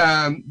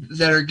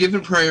that are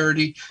given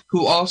priority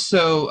who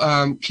also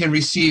can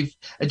receive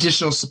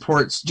additional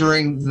supports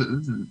during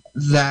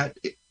that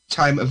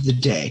time of the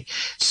day.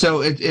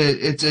 So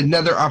it's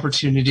another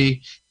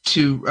opportunity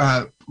to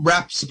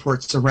wrap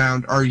supports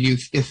around our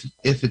youth if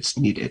it's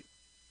needed.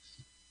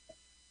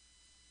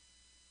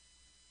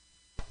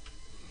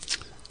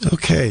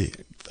 Okay.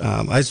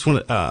 I just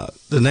want to,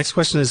 the next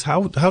question is,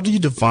 how do you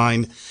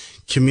define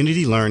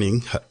community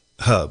learning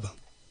hub?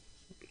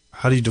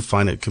 How do you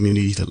define a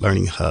community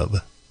learning hub?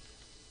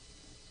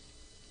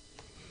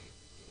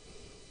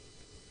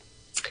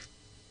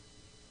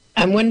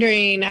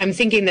 I'm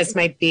thinking this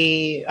might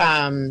be,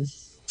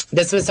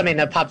 this was something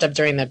that popped up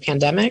during the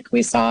pandemic.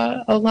 We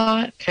saw a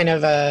lot, kind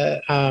of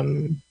a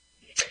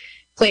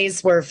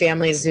place where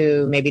families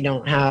who maybe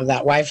don't have that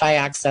Wi-Fi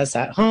access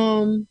at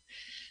home,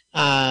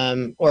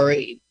 or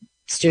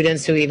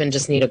students who even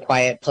just need a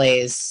quiet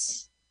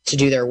place to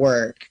do their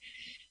work.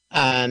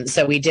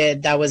 So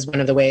that was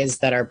one of the ways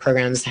that our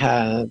programs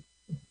have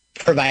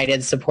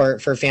provided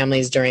support for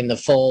families during the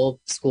full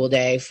school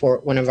day. For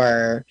one of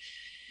our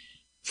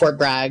Fort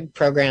Bragg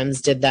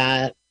programs did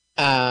that.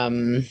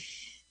 And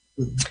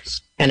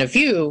a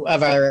few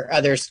of our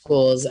other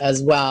schools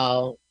as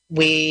well.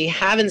 We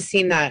haven't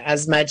seen that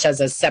as much as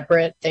a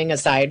separate thing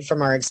aside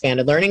from our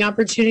expanded learning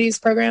opportunities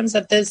programs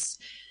at this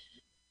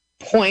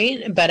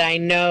point, but I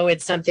know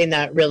it's something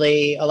that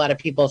really a lot of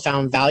people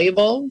found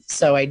valuable.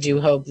 So I do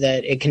hope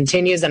that it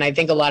continues. And I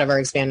think a lot of our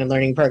expanded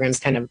learning programs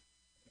kind of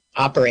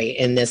operate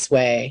in this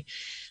way.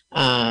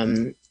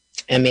 And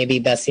maybe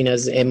Bessie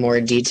knows in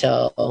more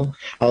detail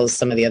how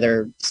some of the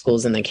other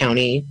schools in the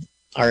county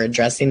are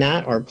addressing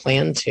that or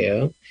plan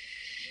to.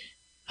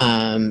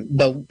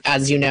 But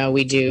as you know,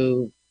 we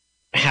do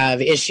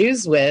have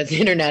issues with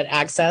internet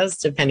access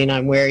depending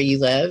on where you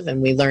live.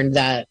 And we learned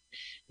that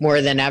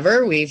more than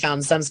ever. We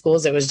found some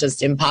schools it was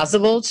just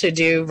impossible to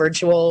do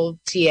virtual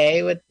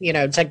TA with,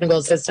 technical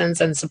assistance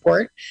and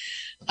support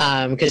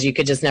because you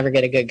could just never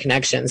get a good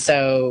connection.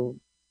 So,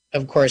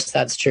 of course,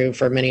 that's true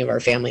for many of our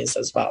families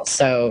as well.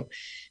 So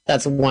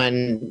that's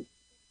one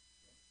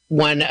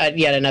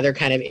yet another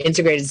kind of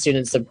integrated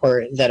student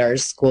support that our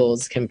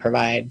schools can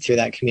provide through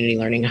that community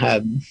learning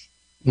hub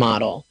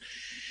model.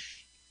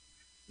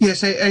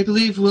 Yes, I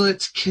believe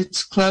Willits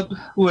Kids Club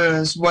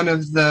was one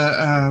of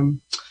the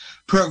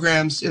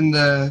programs in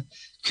the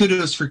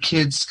Kudos for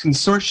Kids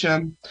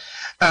consortium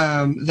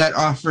that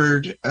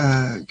offered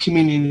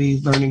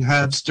community learning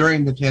hubs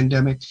during the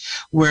pandemic,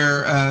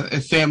 where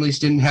if families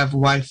didn't have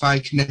Wi-Fi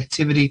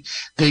connectivity,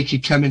 they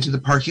could come into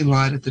the parking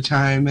lot at the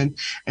time and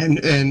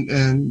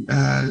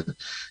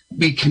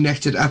be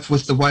connected up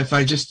with the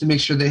Wi-Fi just to make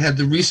sure they had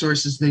the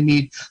resources they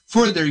need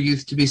for their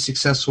youth to be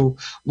successful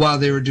while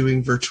they were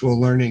doing virtual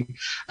learning.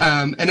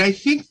 And I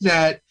think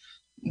that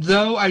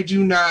though I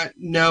do not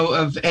know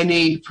of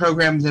any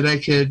program that I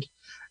could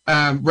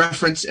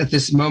reference at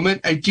this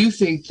moment, I do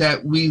think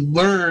that we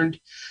learned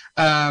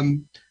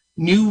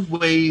new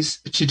ways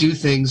to do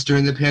things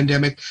during the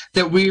pandemic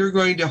that we are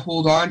going to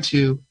hold on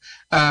to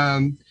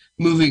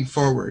moving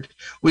forward.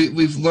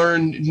 We've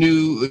learned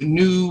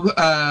new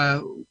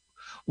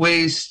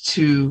ways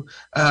to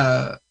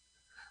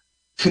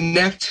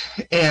connect,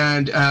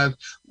 and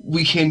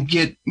we can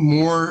get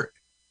more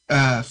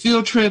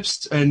field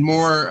trips and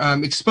more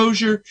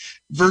exposure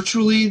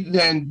virtually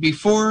than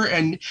before.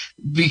 And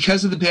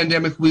because of the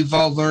pandemic, we've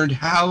all learned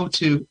how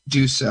to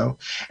do so.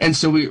 And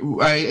so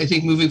I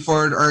think moving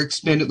forward, our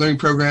expanded learning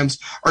programs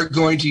are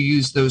going to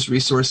use those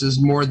resources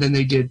more than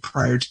they did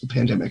prior to the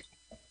pandemic.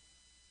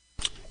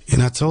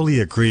 And I totally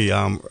agree.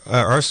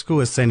 Our school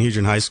at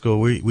Sanhedrin High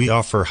School, we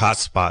offer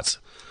hotspots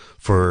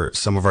for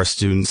some of our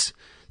students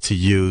to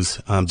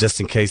use just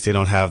in case they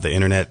don't have the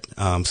internet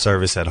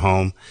service at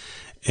home.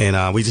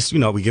 And we just, we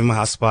give them a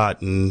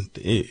hotspot, and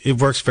it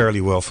works fairly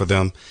well for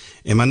them.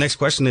 And my next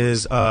question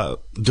is,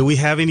 do we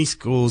have any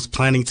schools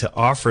planning to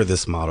offer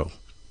this model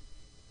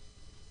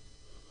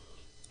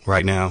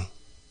right now?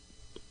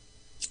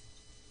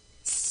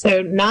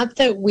 So not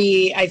that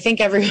I think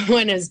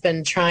everyone has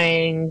been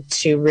trying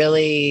to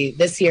really,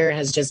 this year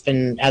has just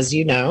been, as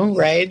you know,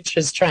 right?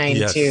 Just trying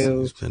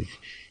to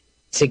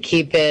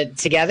keep it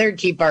together,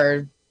 keep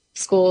our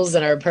schools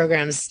and our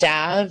programs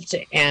staffed.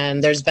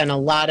 And there's been a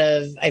lot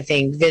of, I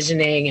think,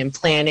 visioning and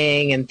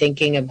planning and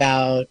thinking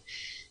about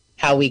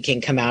how we can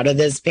come out of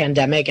this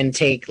pandemic and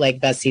take, like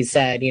Bessie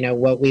said,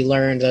 what we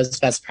learned, those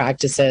best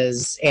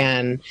practices.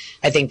 And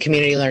I think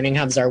community learning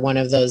hubs are one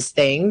of those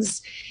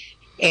things.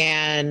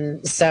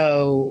 And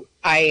so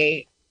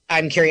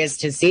I'm curious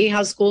to see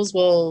how schools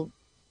will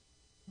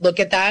look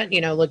at that,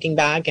 looking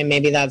back, and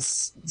maybe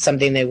that's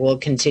something they will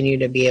continue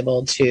to be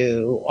able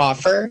to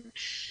offer.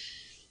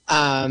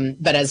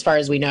 But as far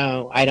as we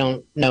know, I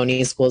don't know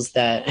any schools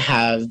that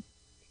have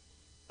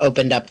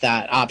opened up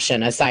that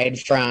option aside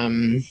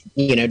from,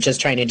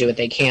 just trying to do what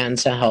they can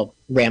to help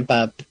ramp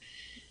up,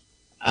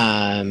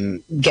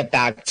 get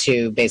back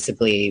to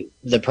basically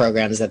the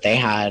programs that they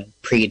had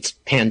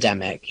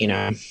pre-pandemic,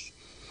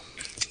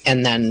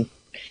 And then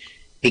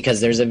because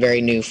there's a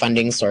very new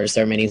funding source,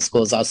 there are many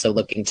schools also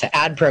looking to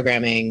add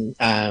programming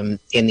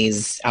in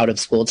these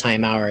out-of-school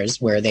time hours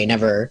where they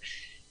never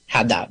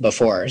had that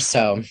before.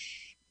 So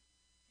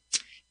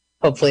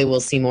hopefully we'll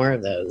see more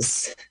of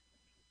those.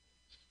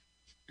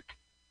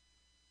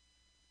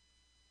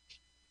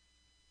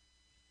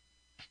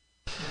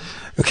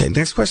 Okay,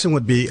 next question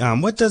would be,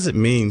 what does it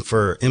mean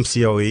for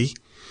MCOE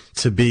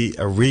to be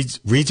a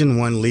Region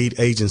 1 lead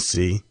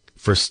agency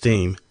for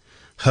STEAM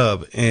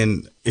Hub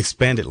and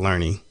expanded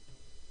learning?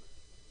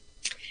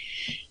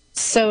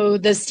 So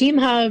the STEAM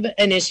Hub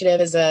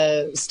initiative is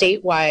a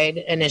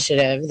statewide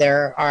initiative.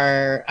 There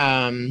are,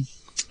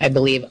 I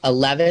believe,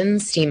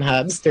 11 STEAM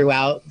hubs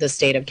throughout the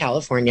state of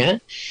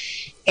California.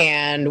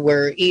 And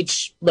we're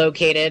each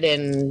located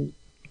in,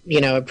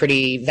 a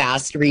pretty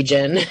vast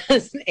region.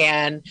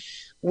 And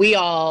we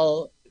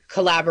all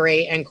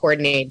collaborate and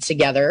coordinate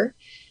together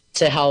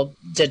to help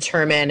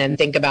determine and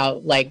think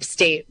about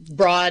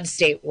broad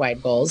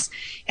statewide goals.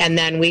 And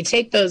then we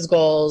take those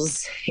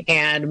goals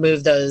and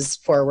move those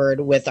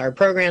forward with our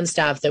program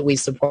staff that we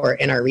support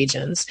in our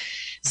regions.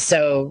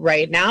 So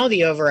right now,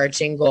 the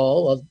overarching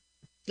goal,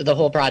 the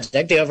whole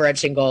project, the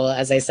overarching goal,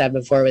 as I said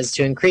before, was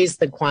to increase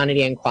the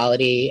quantity and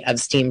quality of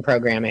STEAM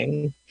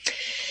programming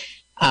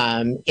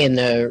in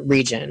the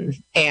region.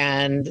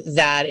 And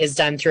that is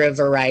done through a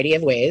variety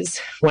of ways.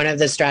 One of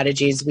the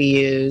strategies we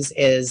use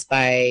is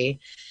by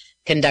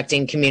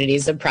conducting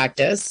communities of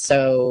practice.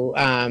 So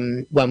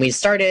when we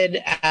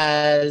started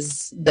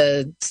as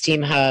the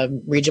STEAM Hub,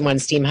 Region 1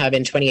 STEAM Hub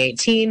in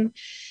 2018,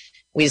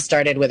 we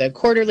started with a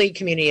quarterly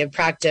community of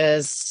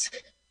practice.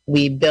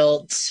 We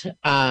built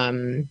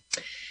a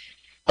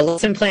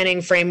lesson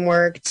planning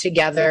framework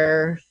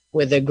together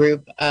with a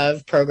group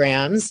of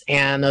programs,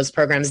 and those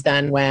programs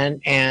then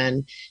went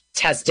and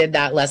tested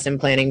that lesson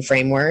planning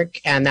framework.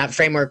 And that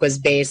framework was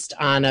based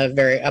on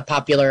a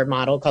popular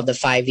model called the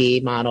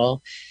 5E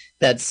model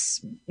that's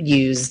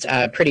used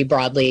pretty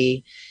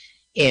broadly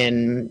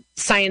in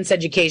science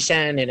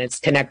education, and it's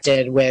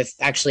connected with,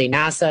 actually,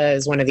 NASA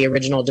is one of the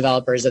original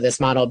developers of this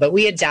model, but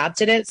we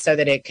adapted it so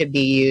that it could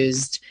be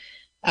used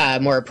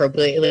more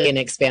appropriately in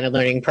expanded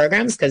learning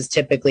programs, because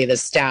typically the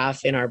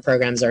staff in our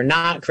programs are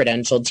not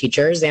credentialed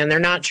teachers, and they're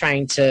not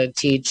trying to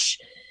teach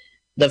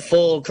the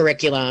full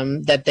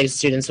curriculum that the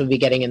students would be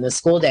getting in the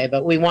school day.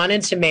 But we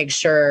wanted to make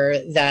sure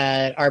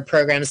that our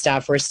program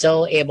staff were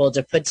still able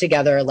to put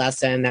together a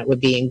lesson that would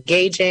be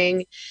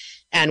engaging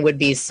and would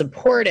be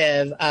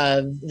supportive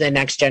of the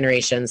next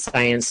generation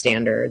science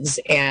standards.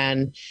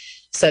 And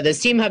so the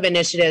STEAM Hub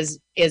initiative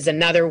is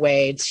another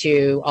way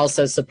to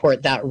also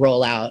support that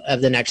rollout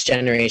of the next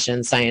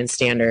generation science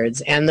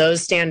standards. And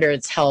those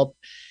standards help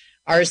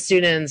our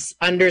students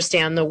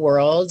understand the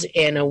world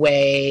in a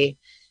way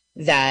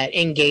that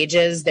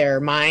engages their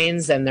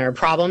minds and their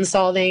problem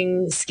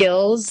solving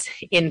skills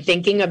in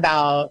thinking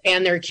about,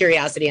 and their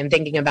curiosity in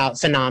thinking about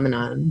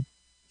phenomenon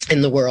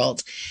in the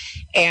world.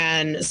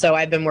 And so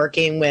I've been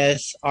working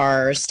with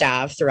our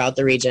staff throughout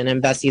the region,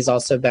 and Bessie's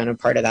also been a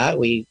part of that.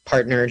 We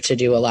partner to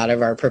do a lot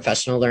of our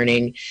professional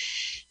learning.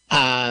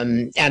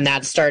 And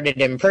that started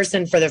in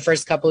person for the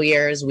first couple of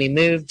years. We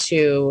moved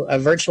to a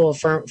virtual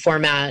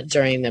format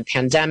during the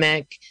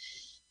pandemic.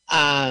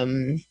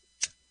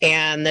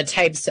 And the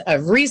types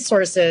of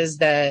resources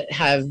that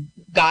have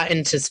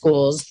gotten to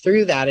schools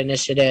through that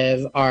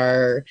initiative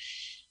are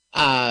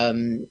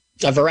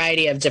a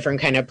variety of different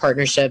kind of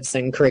partnerships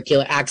and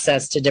curriculum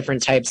access to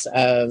different types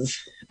of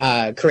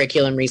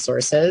curriculum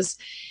resources.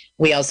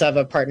 We also have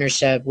a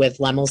partnership with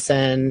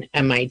Lemelson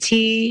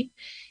MIT,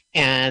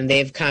 and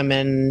they've come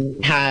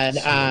and had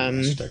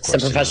some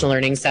professional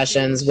learning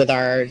sessions with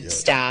our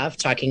staff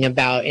talking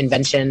about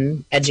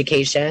invention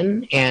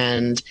education,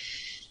 and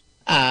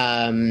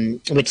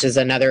which is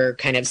another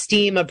kind of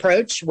STEAM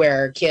approach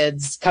where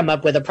kids come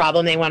up with a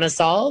problem they want to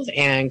solve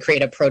and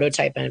create a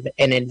prototype of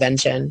an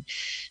invention.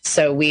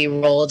 So we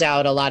rolled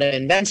out a lot of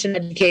invention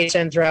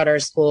education throughout our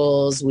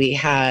schools. We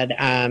had,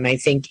 I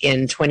think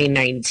in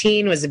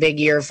 2019 was a big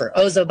year for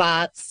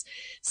Ozobots.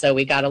 So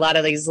we got a lot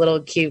of these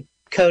little cute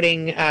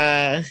coding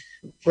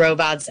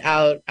robots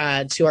out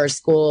to our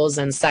schools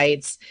and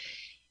sites.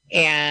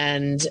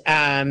 And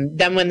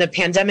then when the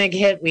pandemic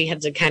hit, we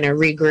had to kind of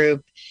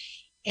regroup.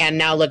 And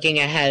now looking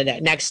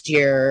ahead next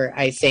year,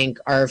 I think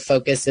our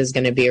focus is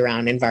going to be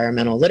around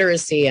environmental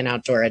literacy and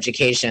outdoor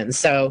education.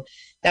 So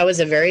that was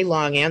a very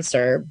long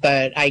answer,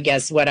 but I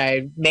guess what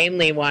I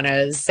mainly want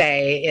to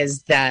say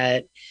is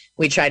that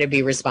we try to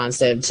be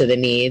responsive to the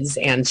needs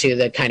and to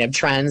the kind of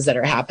trends that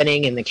are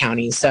happening in the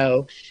county.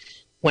 So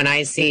when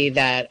I see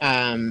that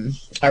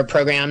our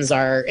programs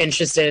are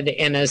interested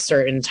in a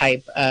certain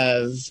type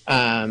of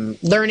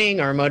learning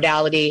or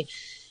modality,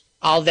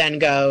 I'll then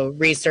go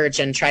research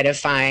and try to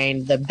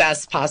find the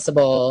best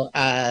possible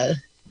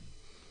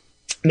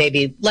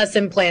maybe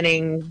lesson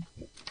planning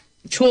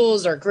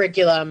tools or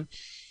curriculum,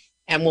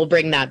 and we'll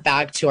bring that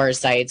back to our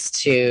sites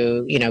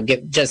to,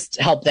 just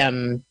help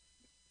them,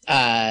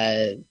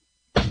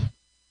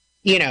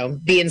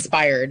 be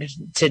inspired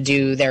to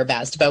do their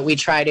best. But we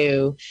try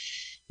to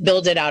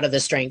build it out of the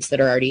strengths that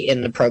are already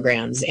in the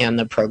programs and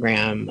the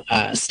program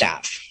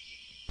staff.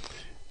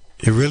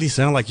 It really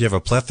sounds like you have a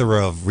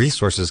plethora of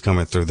resources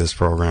coming through this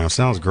program.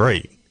 Sounds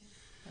great.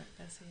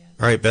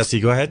 All right, Bessie,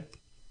 go ahead.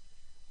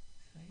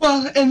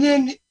 Well, and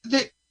then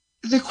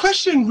the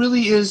question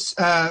really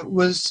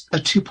was a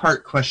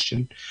two-part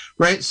question,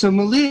 right? So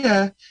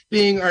Malia,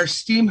 being our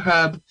STEAM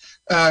Hub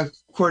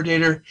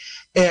coordinator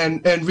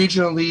and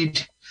regional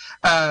lead,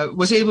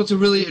 was able to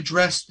really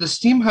address the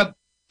STEAM Hub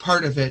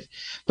part of it.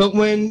 But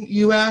when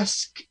you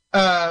ask,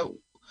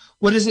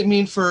 what does it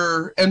mean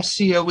for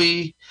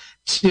MCOE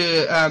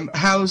to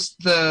house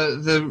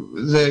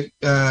the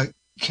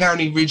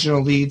county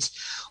regional leads,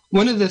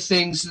 one of the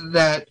things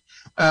that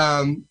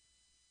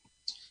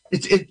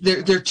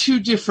they're two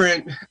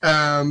different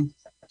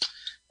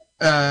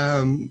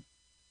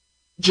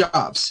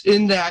jobs,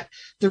 in that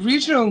the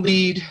regional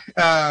lead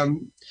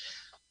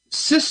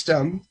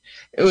system,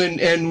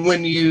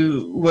 when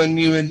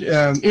you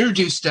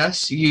introduced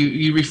us,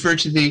 you referred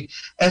to the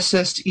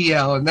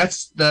SSEL, and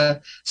that's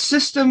the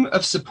System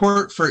of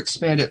Support for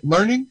Expanded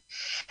Learning.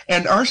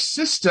 And our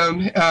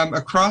system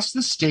across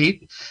the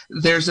state,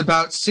 there's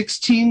about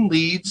 16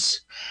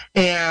 leads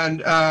and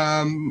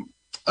 12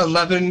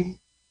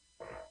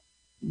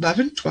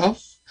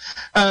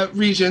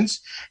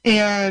 regions.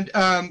 And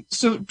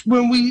so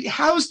when we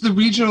house the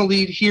regional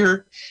lead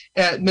here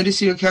at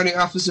Mendocino County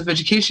Office of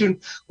Education,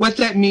 what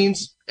that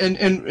means,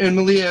 and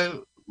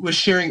Malia was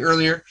sharing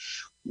earlier,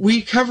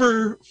 we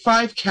cover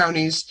 5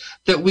 counties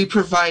that we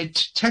provide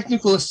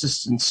technical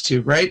assistance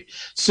to, right?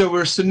 So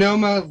we're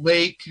Sonoma,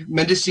 Lake,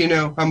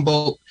 Mendocino,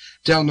 Humboldt,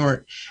 Del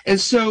Norte. And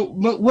so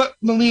what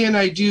Malia and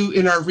I do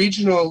in our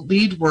regional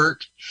lead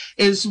work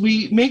is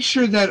we make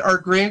sure that our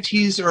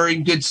grantees are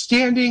in good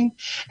standing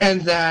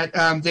and that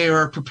they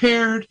are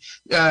prepared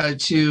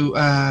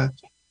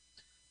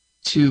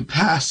to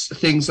pass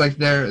things like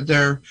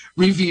their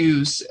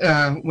reviews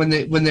when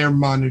they're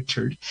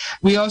monitored.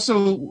 We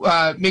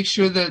also make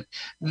sure that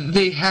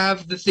they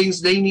have the things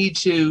they need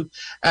to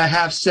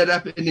have set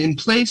up and in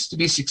place to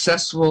be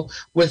successful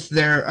with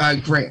their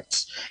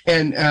grants.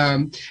 And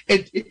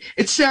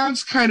it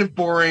sounds kind of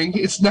boring.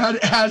 It's not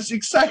as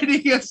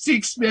exciting as the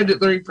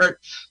expanded learning part.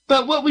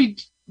 But what we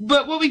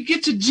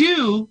get to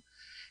do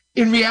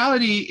in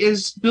reality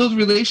is build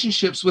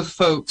relationships with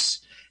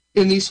folks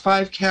in these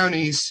 5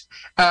 counties.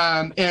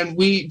 And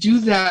we do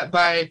that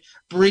by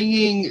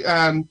bringing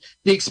the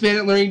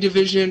Expanded Learning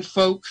Division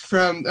folk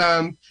from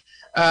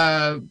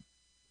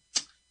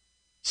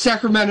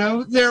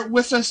Sacramento. They're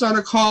with us on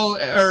a call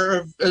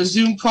or a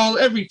Zoom call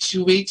every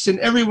 2 weeks, and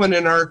everyone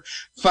in our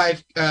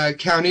 5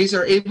 counties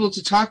are able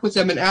to talk with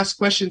them and ask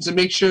questions and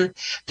make sure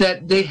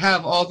that they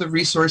have all the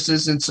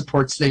resources and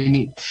supports they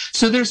need.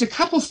 So there's a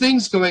couple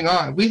things going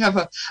on. We have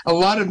a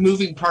lot of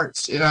moving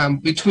parts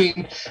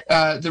between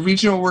the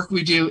regional work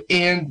we do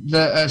and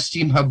the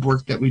STEAM Hub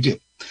work that we do.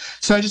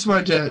 So I just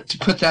wanted to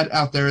put that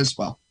out there as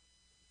well.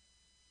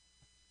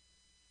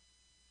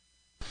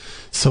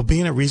 So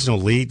being a regional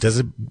lead, does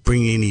it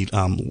bring any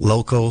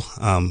local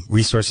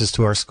resources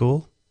to our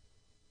school?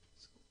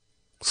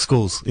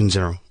 Schools in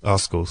general, all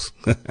schools.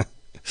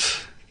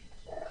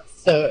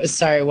 So,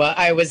 sorry, well,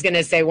 I was going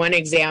to say one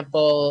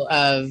example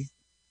of,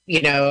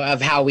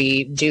 of how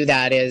we do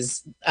that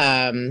is,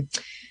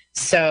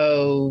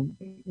 so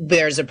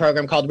there's a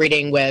program called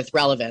Reading with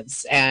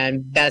Relevance,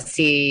 and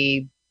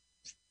Bessie,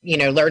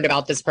 learned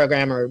about this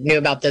program or knew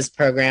about this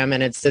program,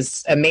 and it's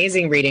this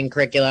amazing reading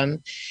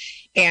curriculum.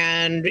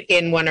 And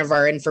in one of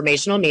our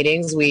informational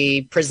meetings,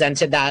 we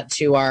presented that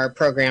to our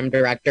program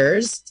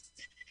directors.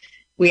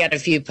 We had a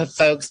few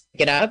folks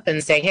pick it up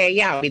and say, hey,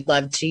 yeah, we'd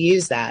love to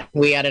use that.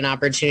 We had an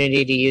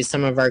opportunity to use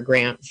some of our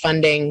grant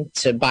funding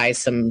to buy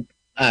some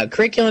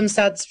curriculum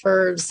sets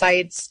for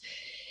sites.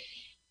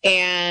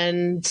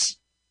 And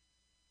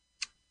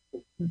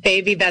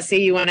baby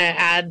Bessie, you want to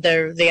add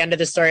the end of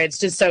the story? It's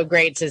just so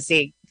great to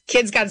see.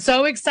 Kids got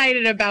so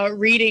excited about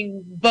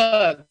reading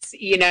books,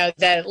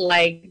 that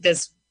like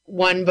this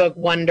one book,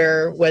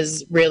 Wonder,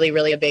 was really,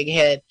 really a big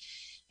hit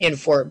in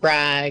Fort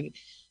Bragg.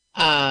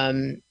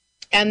 And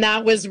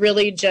that was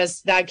really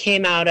just, that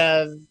came out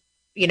of,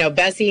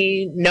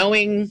 Bessie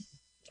knowing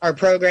our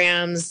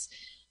programs,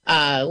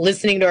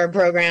 listening to our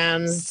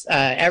programs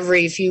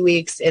every few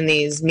weeks in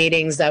these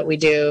meetings that we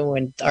do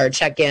and our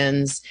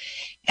check-ins.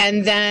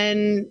 And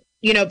then,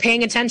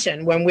 paying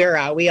attention when we're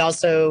out. We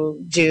also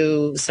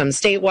do some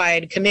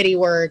statewide committee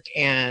work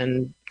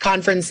and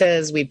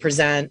conferences. We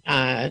present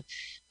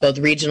both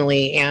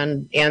regionally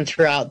and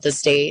throughout the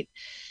state.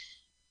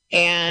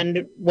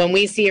 And when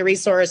we see a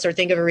resource or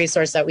think of a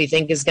resource that we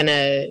think is going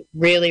to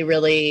really,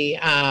 really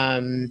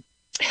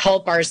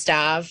help our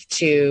staff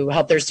to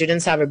help their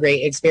students have a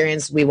great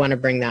experience, we want to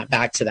bring that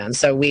back to them.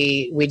 So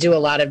we do a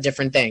lot of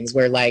different things.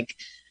 We're like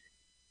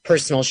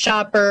personal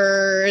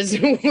shoppers,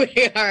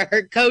 we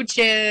are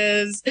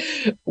coaches,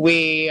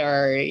 we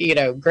are,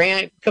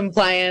 grant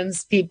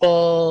compliance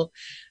people.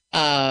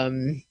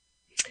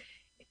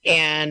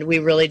 And we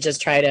really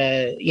just try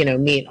to,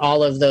 meet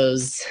all of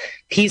those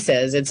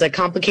pieces. It's a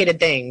complicated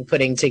thing,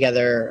 putting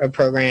together a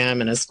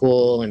program and a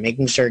school and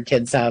making sure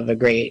kids have a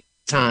great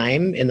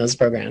time in those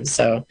programs.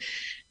 So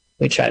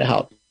we try to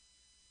help.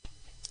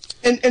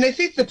 And I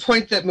think the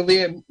point that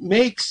Malia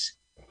makes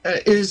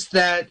is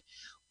that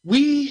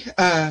we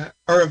are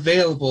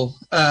available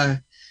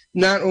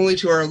not only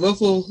to our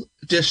local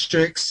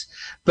districts,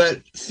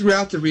 but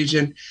throughout the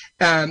region.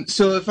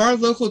 So if our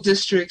local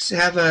districts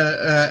have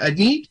a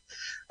need,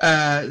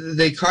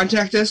 they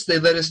contact us, they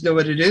let us know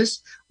what it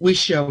is, we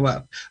show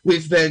up.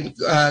 We've been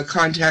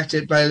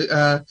contacted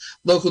by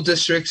local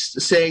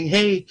districts saying,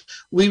 hey,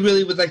 we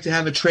really would like to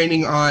have a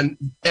training on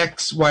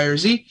X, Y, or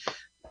Z.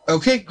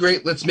 Okay,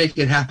 great, let's make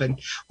it happen.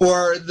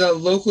 Or the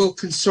local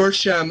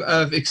consortium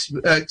of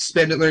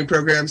expanded learning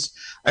programs,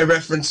 I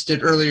referenced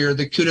it earlier,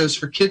 the Kudos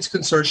for Kids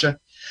Consortia.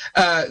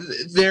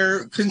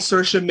 Their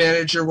consortium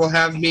manager will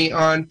have me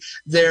on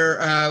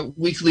their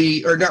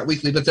weekly, or not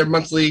weekly, but their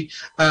monthly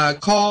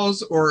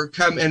calls, or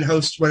come and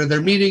host one of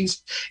their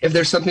meetings if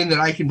there's something that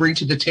I can bring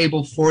to the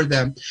table for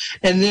them.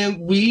 And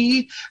then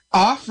we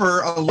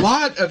offer a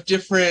lot of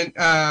different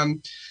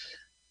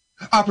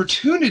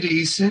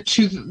opportunities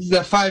to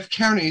the 5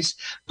 counties,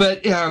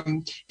 but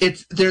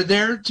they're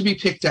there to be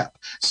picked up.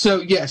 So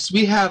yes,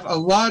 we have a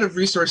lot of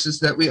resources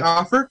that we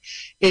offer.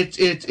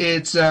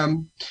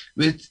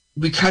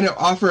 We kind of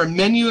offer a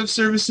menu of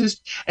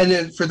services, and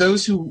then for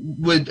those who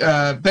would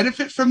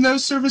benefit from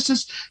those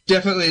services,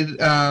 definitely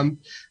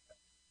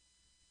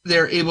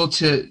they're able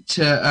to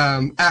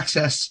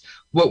access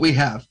what we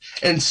have.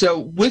 And so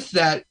with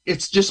that,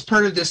 it's just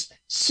part of this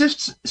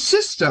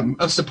system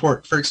of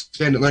support for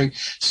expanded learning.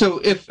 So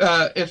if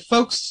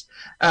folks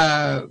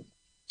in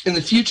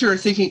the future are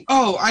thinking,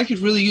 oh, I could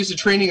really use a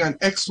training on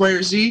X, Y,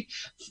 or Z,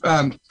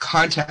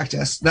 contact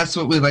us. That's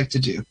what we like to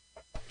do.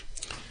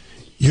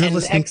 And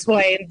X,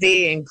 Y, and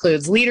Z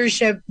includes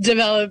leadership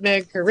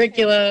development,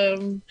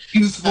 curriculum,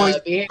 youth voice,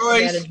 behavior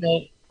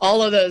management,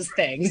 all of those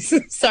things.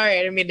 Sorry, I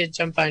didn't mean to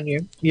jump on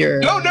you.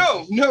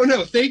 No,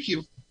 thank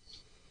you.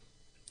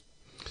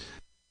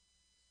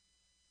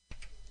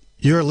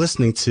 You're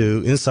listening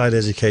to Inside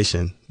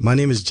Education. My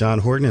name is John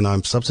Horton, and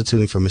I'm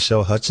substituting for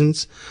Michelle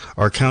Hutchins,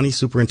 our County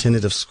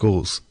Superintendent of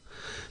Schools.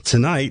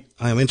 Tonight,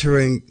 I'm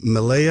interviewing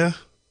Malaya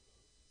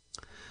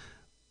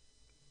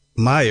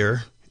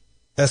Meyer,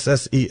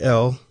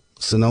 SSEL,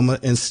 Sonoma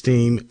and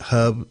STEAM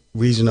Hub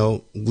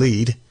Regional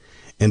Lead,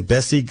 and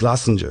Bessie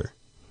Glossinger,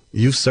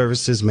 Youth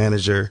Services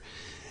Manager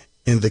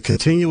in the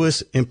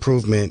Continuous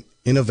Improvement,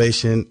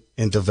 Innovation,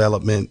 and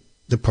Development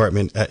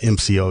department at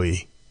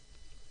MCOE.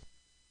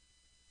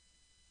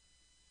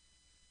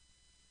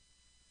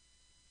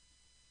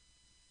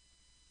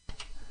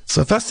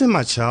 So if I send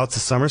my child to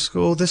summer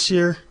school this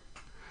year,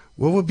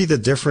 what would be the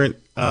different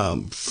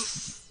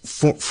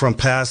from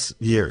past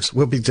years?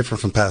 What would be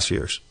different from past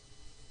years?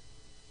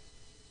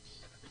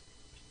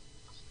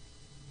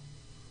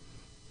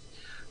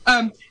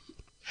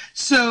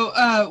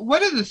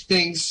 One of the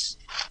things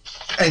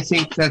I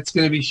think that's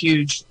going to be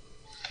huge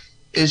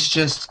is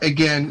just,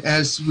 again,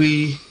 as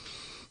we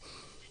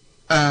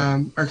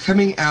are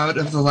coming out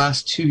of the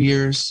last 2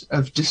 years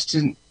of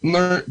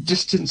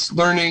distance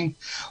learning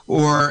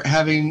or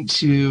having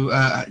to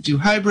do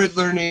hybrid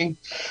learning,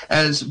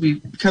 as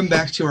we come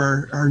back to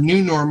our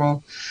new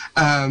normal,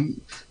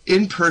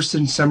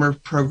 in-person summer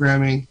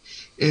programming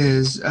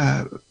is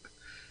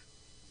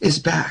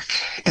back,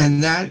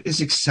 and that is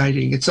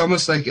exciting. It's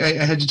almost like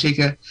I had to take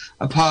a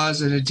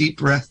pause and a deep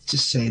breath to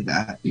say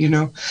that,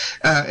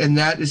 and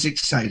that is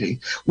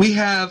exciting. We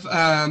have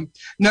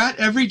not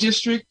every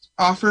district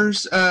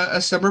offers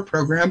a summer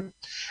program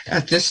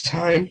at this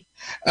time.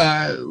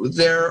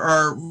 There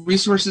are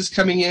resources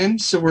coming in,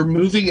 so we're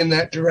moving in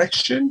that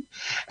direction.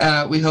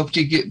 We hope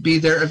to be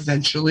there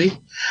eventually.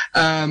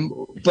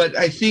 But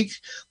I think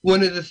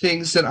one of the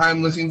things that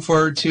I'm looking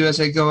forward to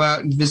as I go out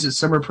and visit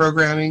summer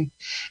programming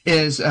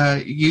is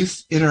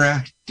youth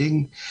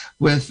interacting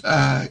with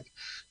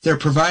their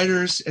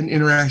providers and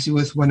interacting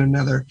with one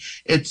another.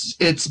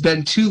 It's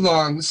been too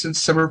long since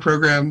summer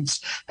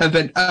programs have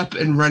been up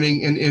and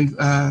running in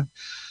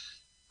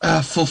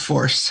full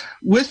force.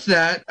 With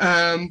that,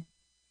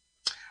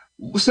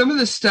 some of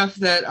the stuff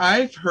that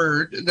I've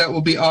heard that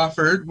will be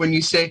offered when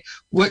you say,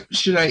 what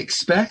should I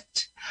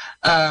expect?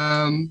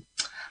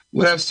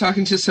 When I was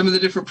talking to some of the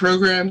different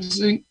programs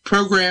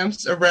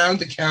around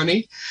the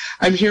county,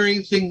 I'm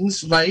hearing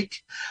things like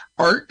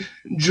art,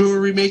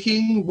 jewelry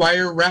making,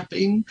 wire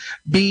wrapping,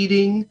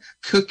 beading,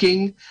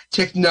 cooking,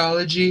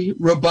 technology,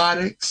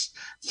 robotics,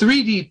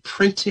 3D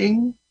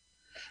printing,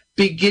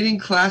 beginning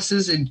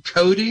classes in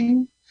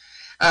coding.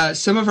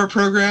 Some of our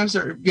programs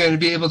are going to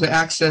be able to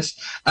access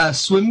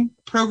swim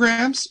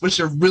programs, which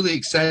are really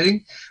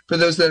exciting for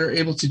those that are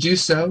able to do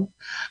so.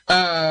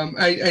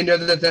 I know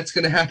that that's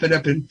going to happen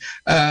up in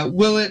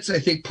Willits. I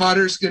think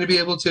Potter's going to be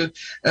able to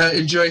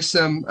enjoy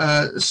some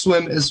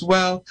swim as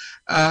well.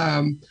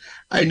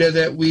 I know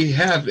that we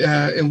have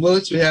in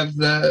Willits, we have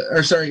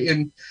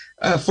in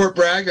Fort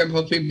Bragg, I'm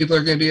hoping people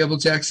are going to be able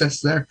to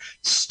access their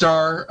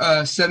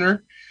STAR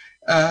Center.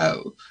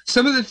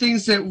 Some of the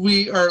things that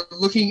we are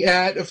looking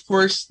at, of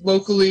course,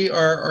 locally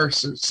are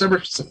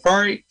Summer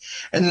Safari,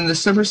 and then the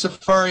Summer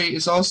Safari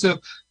is also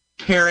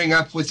pairing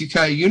up with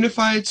Ukiah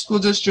Unified School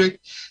District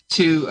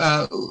to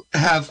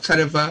have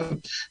kind of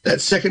that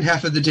second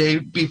half of the day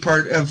be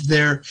part of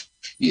their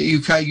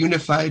Ukiah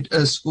Unified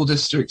School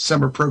District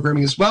summer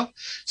programming as well.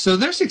 So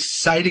there's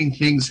exciting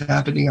things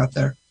happening out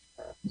there.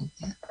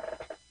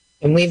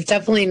 And we've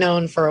definitely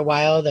known for a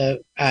while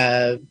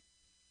that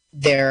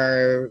there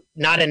are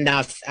not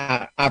enough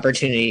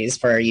opportunities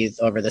for our youth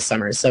over the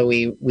summer. So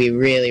we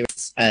really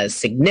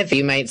significant.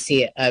 You might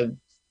see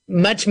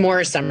much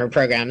more summer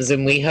programs,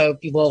 and we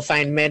hope you will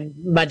find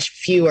much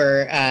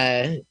fewer,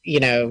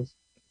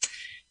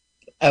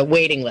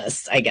 waiting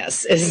lists, I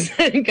guess, is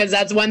because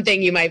that's one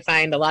thing you might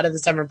find. A lot of the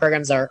summer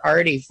programs are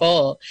already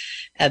full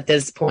at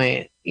this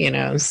point,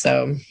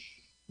 so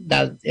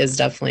that is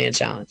definitely a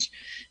challenge.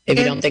 If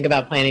you don't think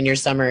about planning your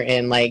summer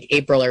in like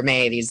April or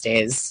May these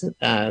days,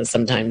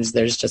 sometimes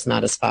there's just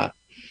not a spot.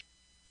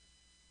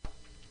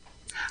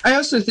 I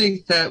also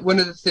think that one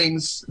of the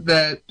things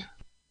that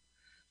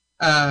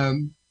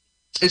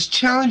is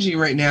challenging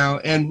right now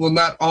and will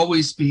not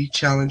always be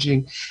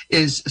challenging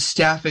is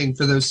staffing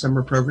for those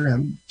summer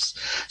programs.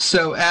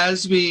 So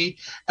as we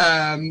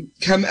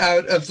come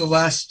out of the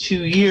last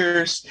 2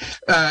 years,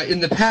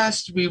 in the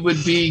past, we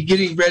would be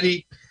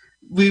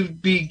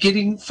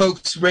getting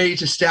folks ready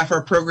to staff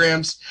our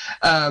programs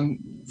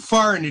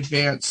far in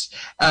advance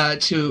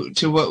to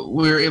what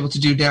we're able to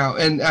do now.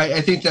 And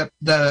I think that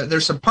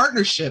there's some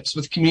partnerships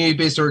with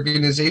community-based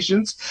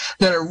organizations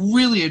that are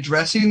really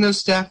addressing those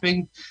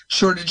staffing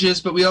shortages,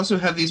 but we also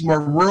have these more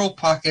rural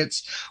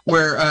pockets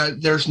where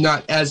there's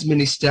not as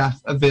many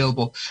staff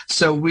available.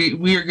 So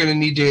we are going to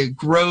need to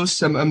grow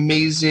some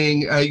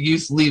amazing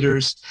youth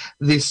leaders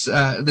this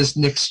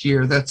next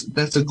year.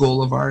 That's a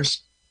goal of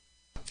ours.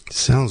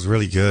 Sounds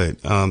really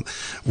good.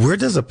 Where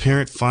does a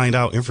parent find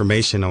out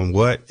information on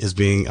what is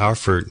being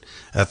offered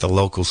at the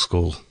local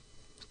school?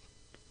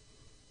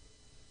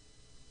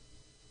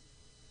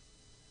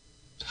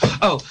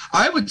 Oh,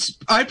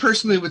 I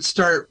personally would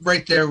start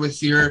right there with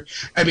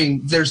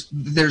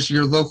there's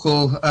your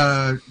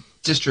local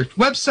district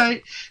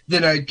website.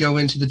 Then I'd go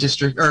into the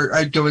district, or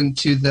I'd go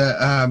into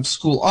the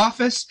school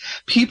office.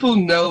 People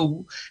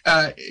know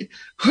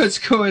what's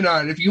going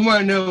on. If you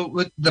want to know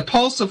what the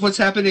pulse of what's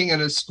happening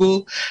in a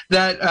school,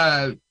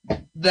 that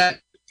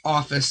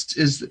office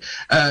is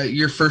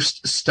your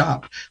first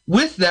stop.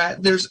 With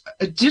that, there's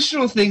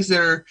additional things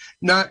that are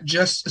not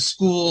just a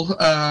school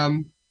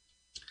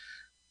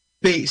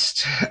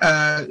based.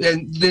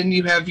 And then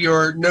you have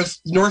your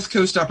North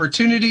Coast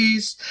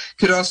opportunities,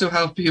 could also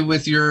help you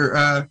with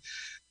your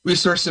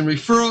resource and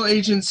referral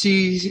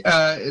agency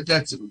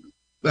that's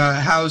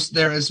housed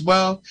there as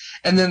well.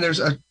 And then there's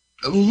a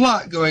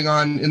lot going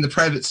on in the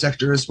private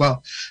sector as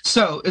well.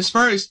 So as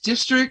far as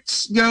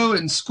districts go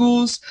and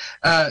schools,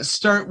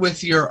 start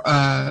with your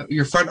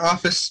front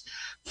office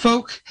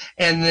folk,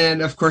 and then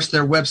of course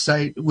their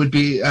website would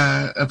be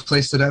a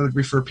place that I would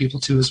refer people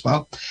to as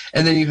well.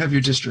 And then you have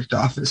your district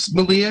office.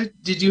 Malia,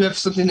 did you have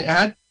something to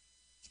add?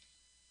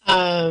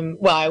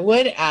 Well, I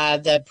would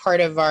add that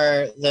part of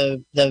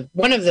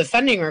one of the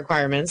funding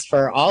requirements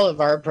for all of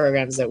our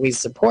programs that we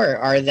support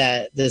are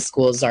that the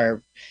schools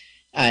are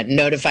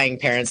notifying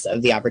parents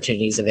of the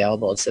opportunities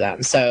available to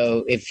them.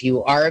 So if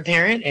you are a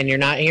parent and you're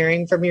not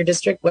hearing from your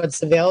district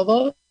what's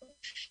available,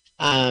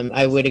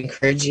 I would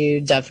encourage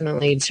you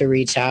definitely to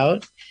reach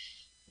out.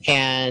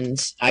 And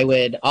I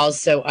would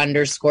also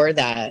underscore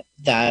that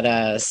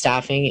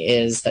staffing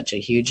is such a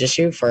huge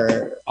issue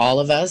for all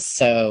of us.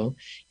 So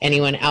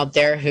anyone out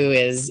there who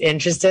is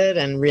interested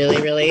and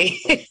really, really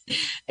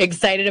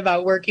excited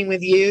about working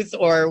with youth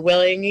or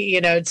willing,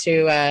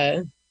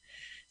 to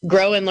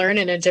grow and learn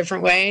in a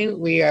different way,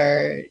 we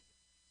are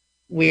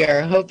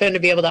hoping to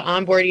be able to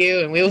onboard you,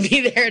 and we will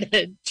be there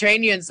to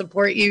train you and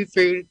support you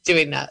through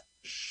doing that.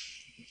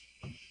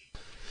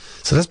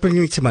 So that's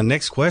bringing me to my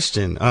next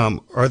question.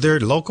 Are there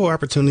local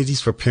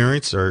opportunities for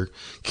parents or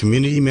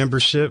community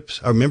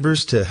memberships or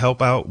members to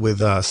help out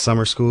with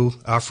summer school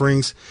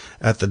offerings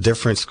at the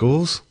different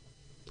schools?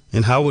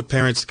 And how would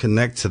parents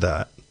connect to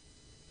that?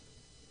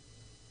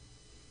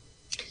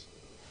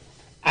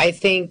 I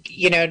think,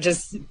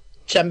 just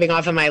jumping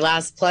off of my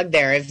last plug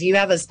there, if you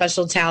have a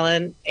special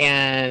talent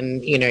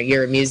and,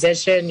 you're a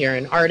musician, you're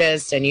an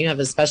artist, and you have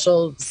a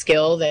special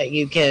skill that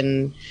you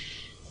can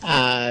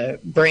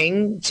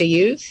bring to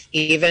youth,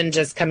 even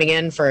just coming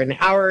in for an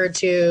hour or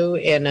two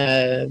in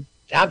a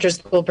after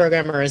school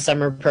program or a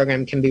summer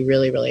program can be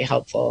really, really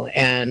helpful.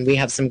 And we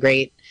have some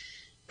great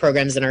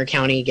programs in our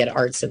county. Get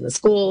Arts in the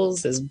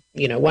Schools is,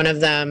 one of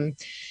them.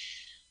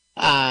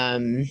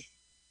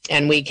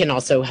 And we can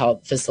also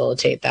help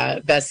facilitate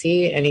that.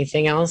 Bessie,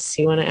 anything else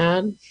you want to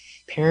add?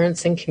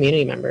 Parents and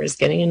community members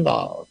getting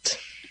involved.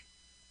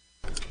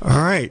 All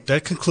right.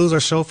 That concludes our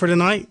show for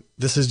tonight.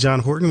 This is John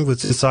Horton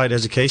with Inside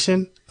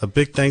Education. A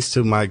big thanks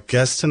to my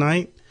guest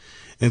tonight.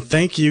 And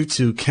thank you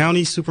to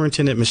County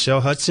Superintendent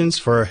Michelle Hutchins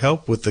for her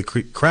help with the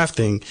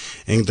crafting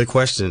and the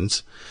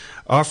questions,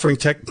 offering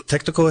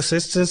technical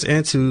assistance,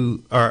 and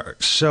to our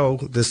show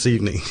this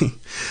evening.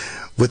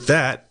 With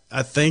that,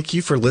 I thank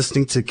you for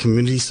listening to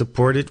Community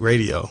Supported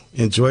Radio.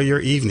 Enjoy your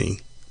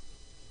evening.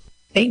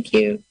 Thank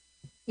you.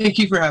 Thank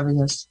you for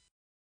having us.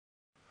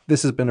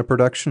 This has been a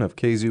production of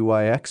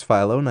KZYX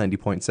Philo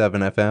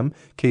 90.7 FM,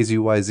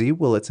 KZYZ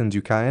Willits and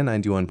Ukiah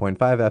 91.5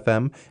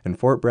 FM, and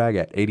Fort Bragg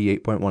at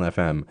 88.1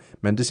 FM,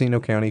 Mendocino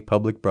County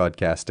Public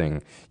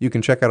Broadcasting. You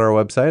can check out our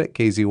website at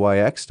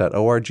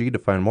kzyx.org to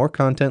find more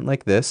content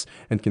like this,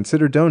 and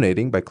consider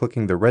donating by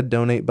clicking the red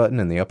donate button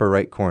in the upper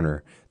right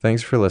corner.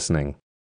 Thanks for listening.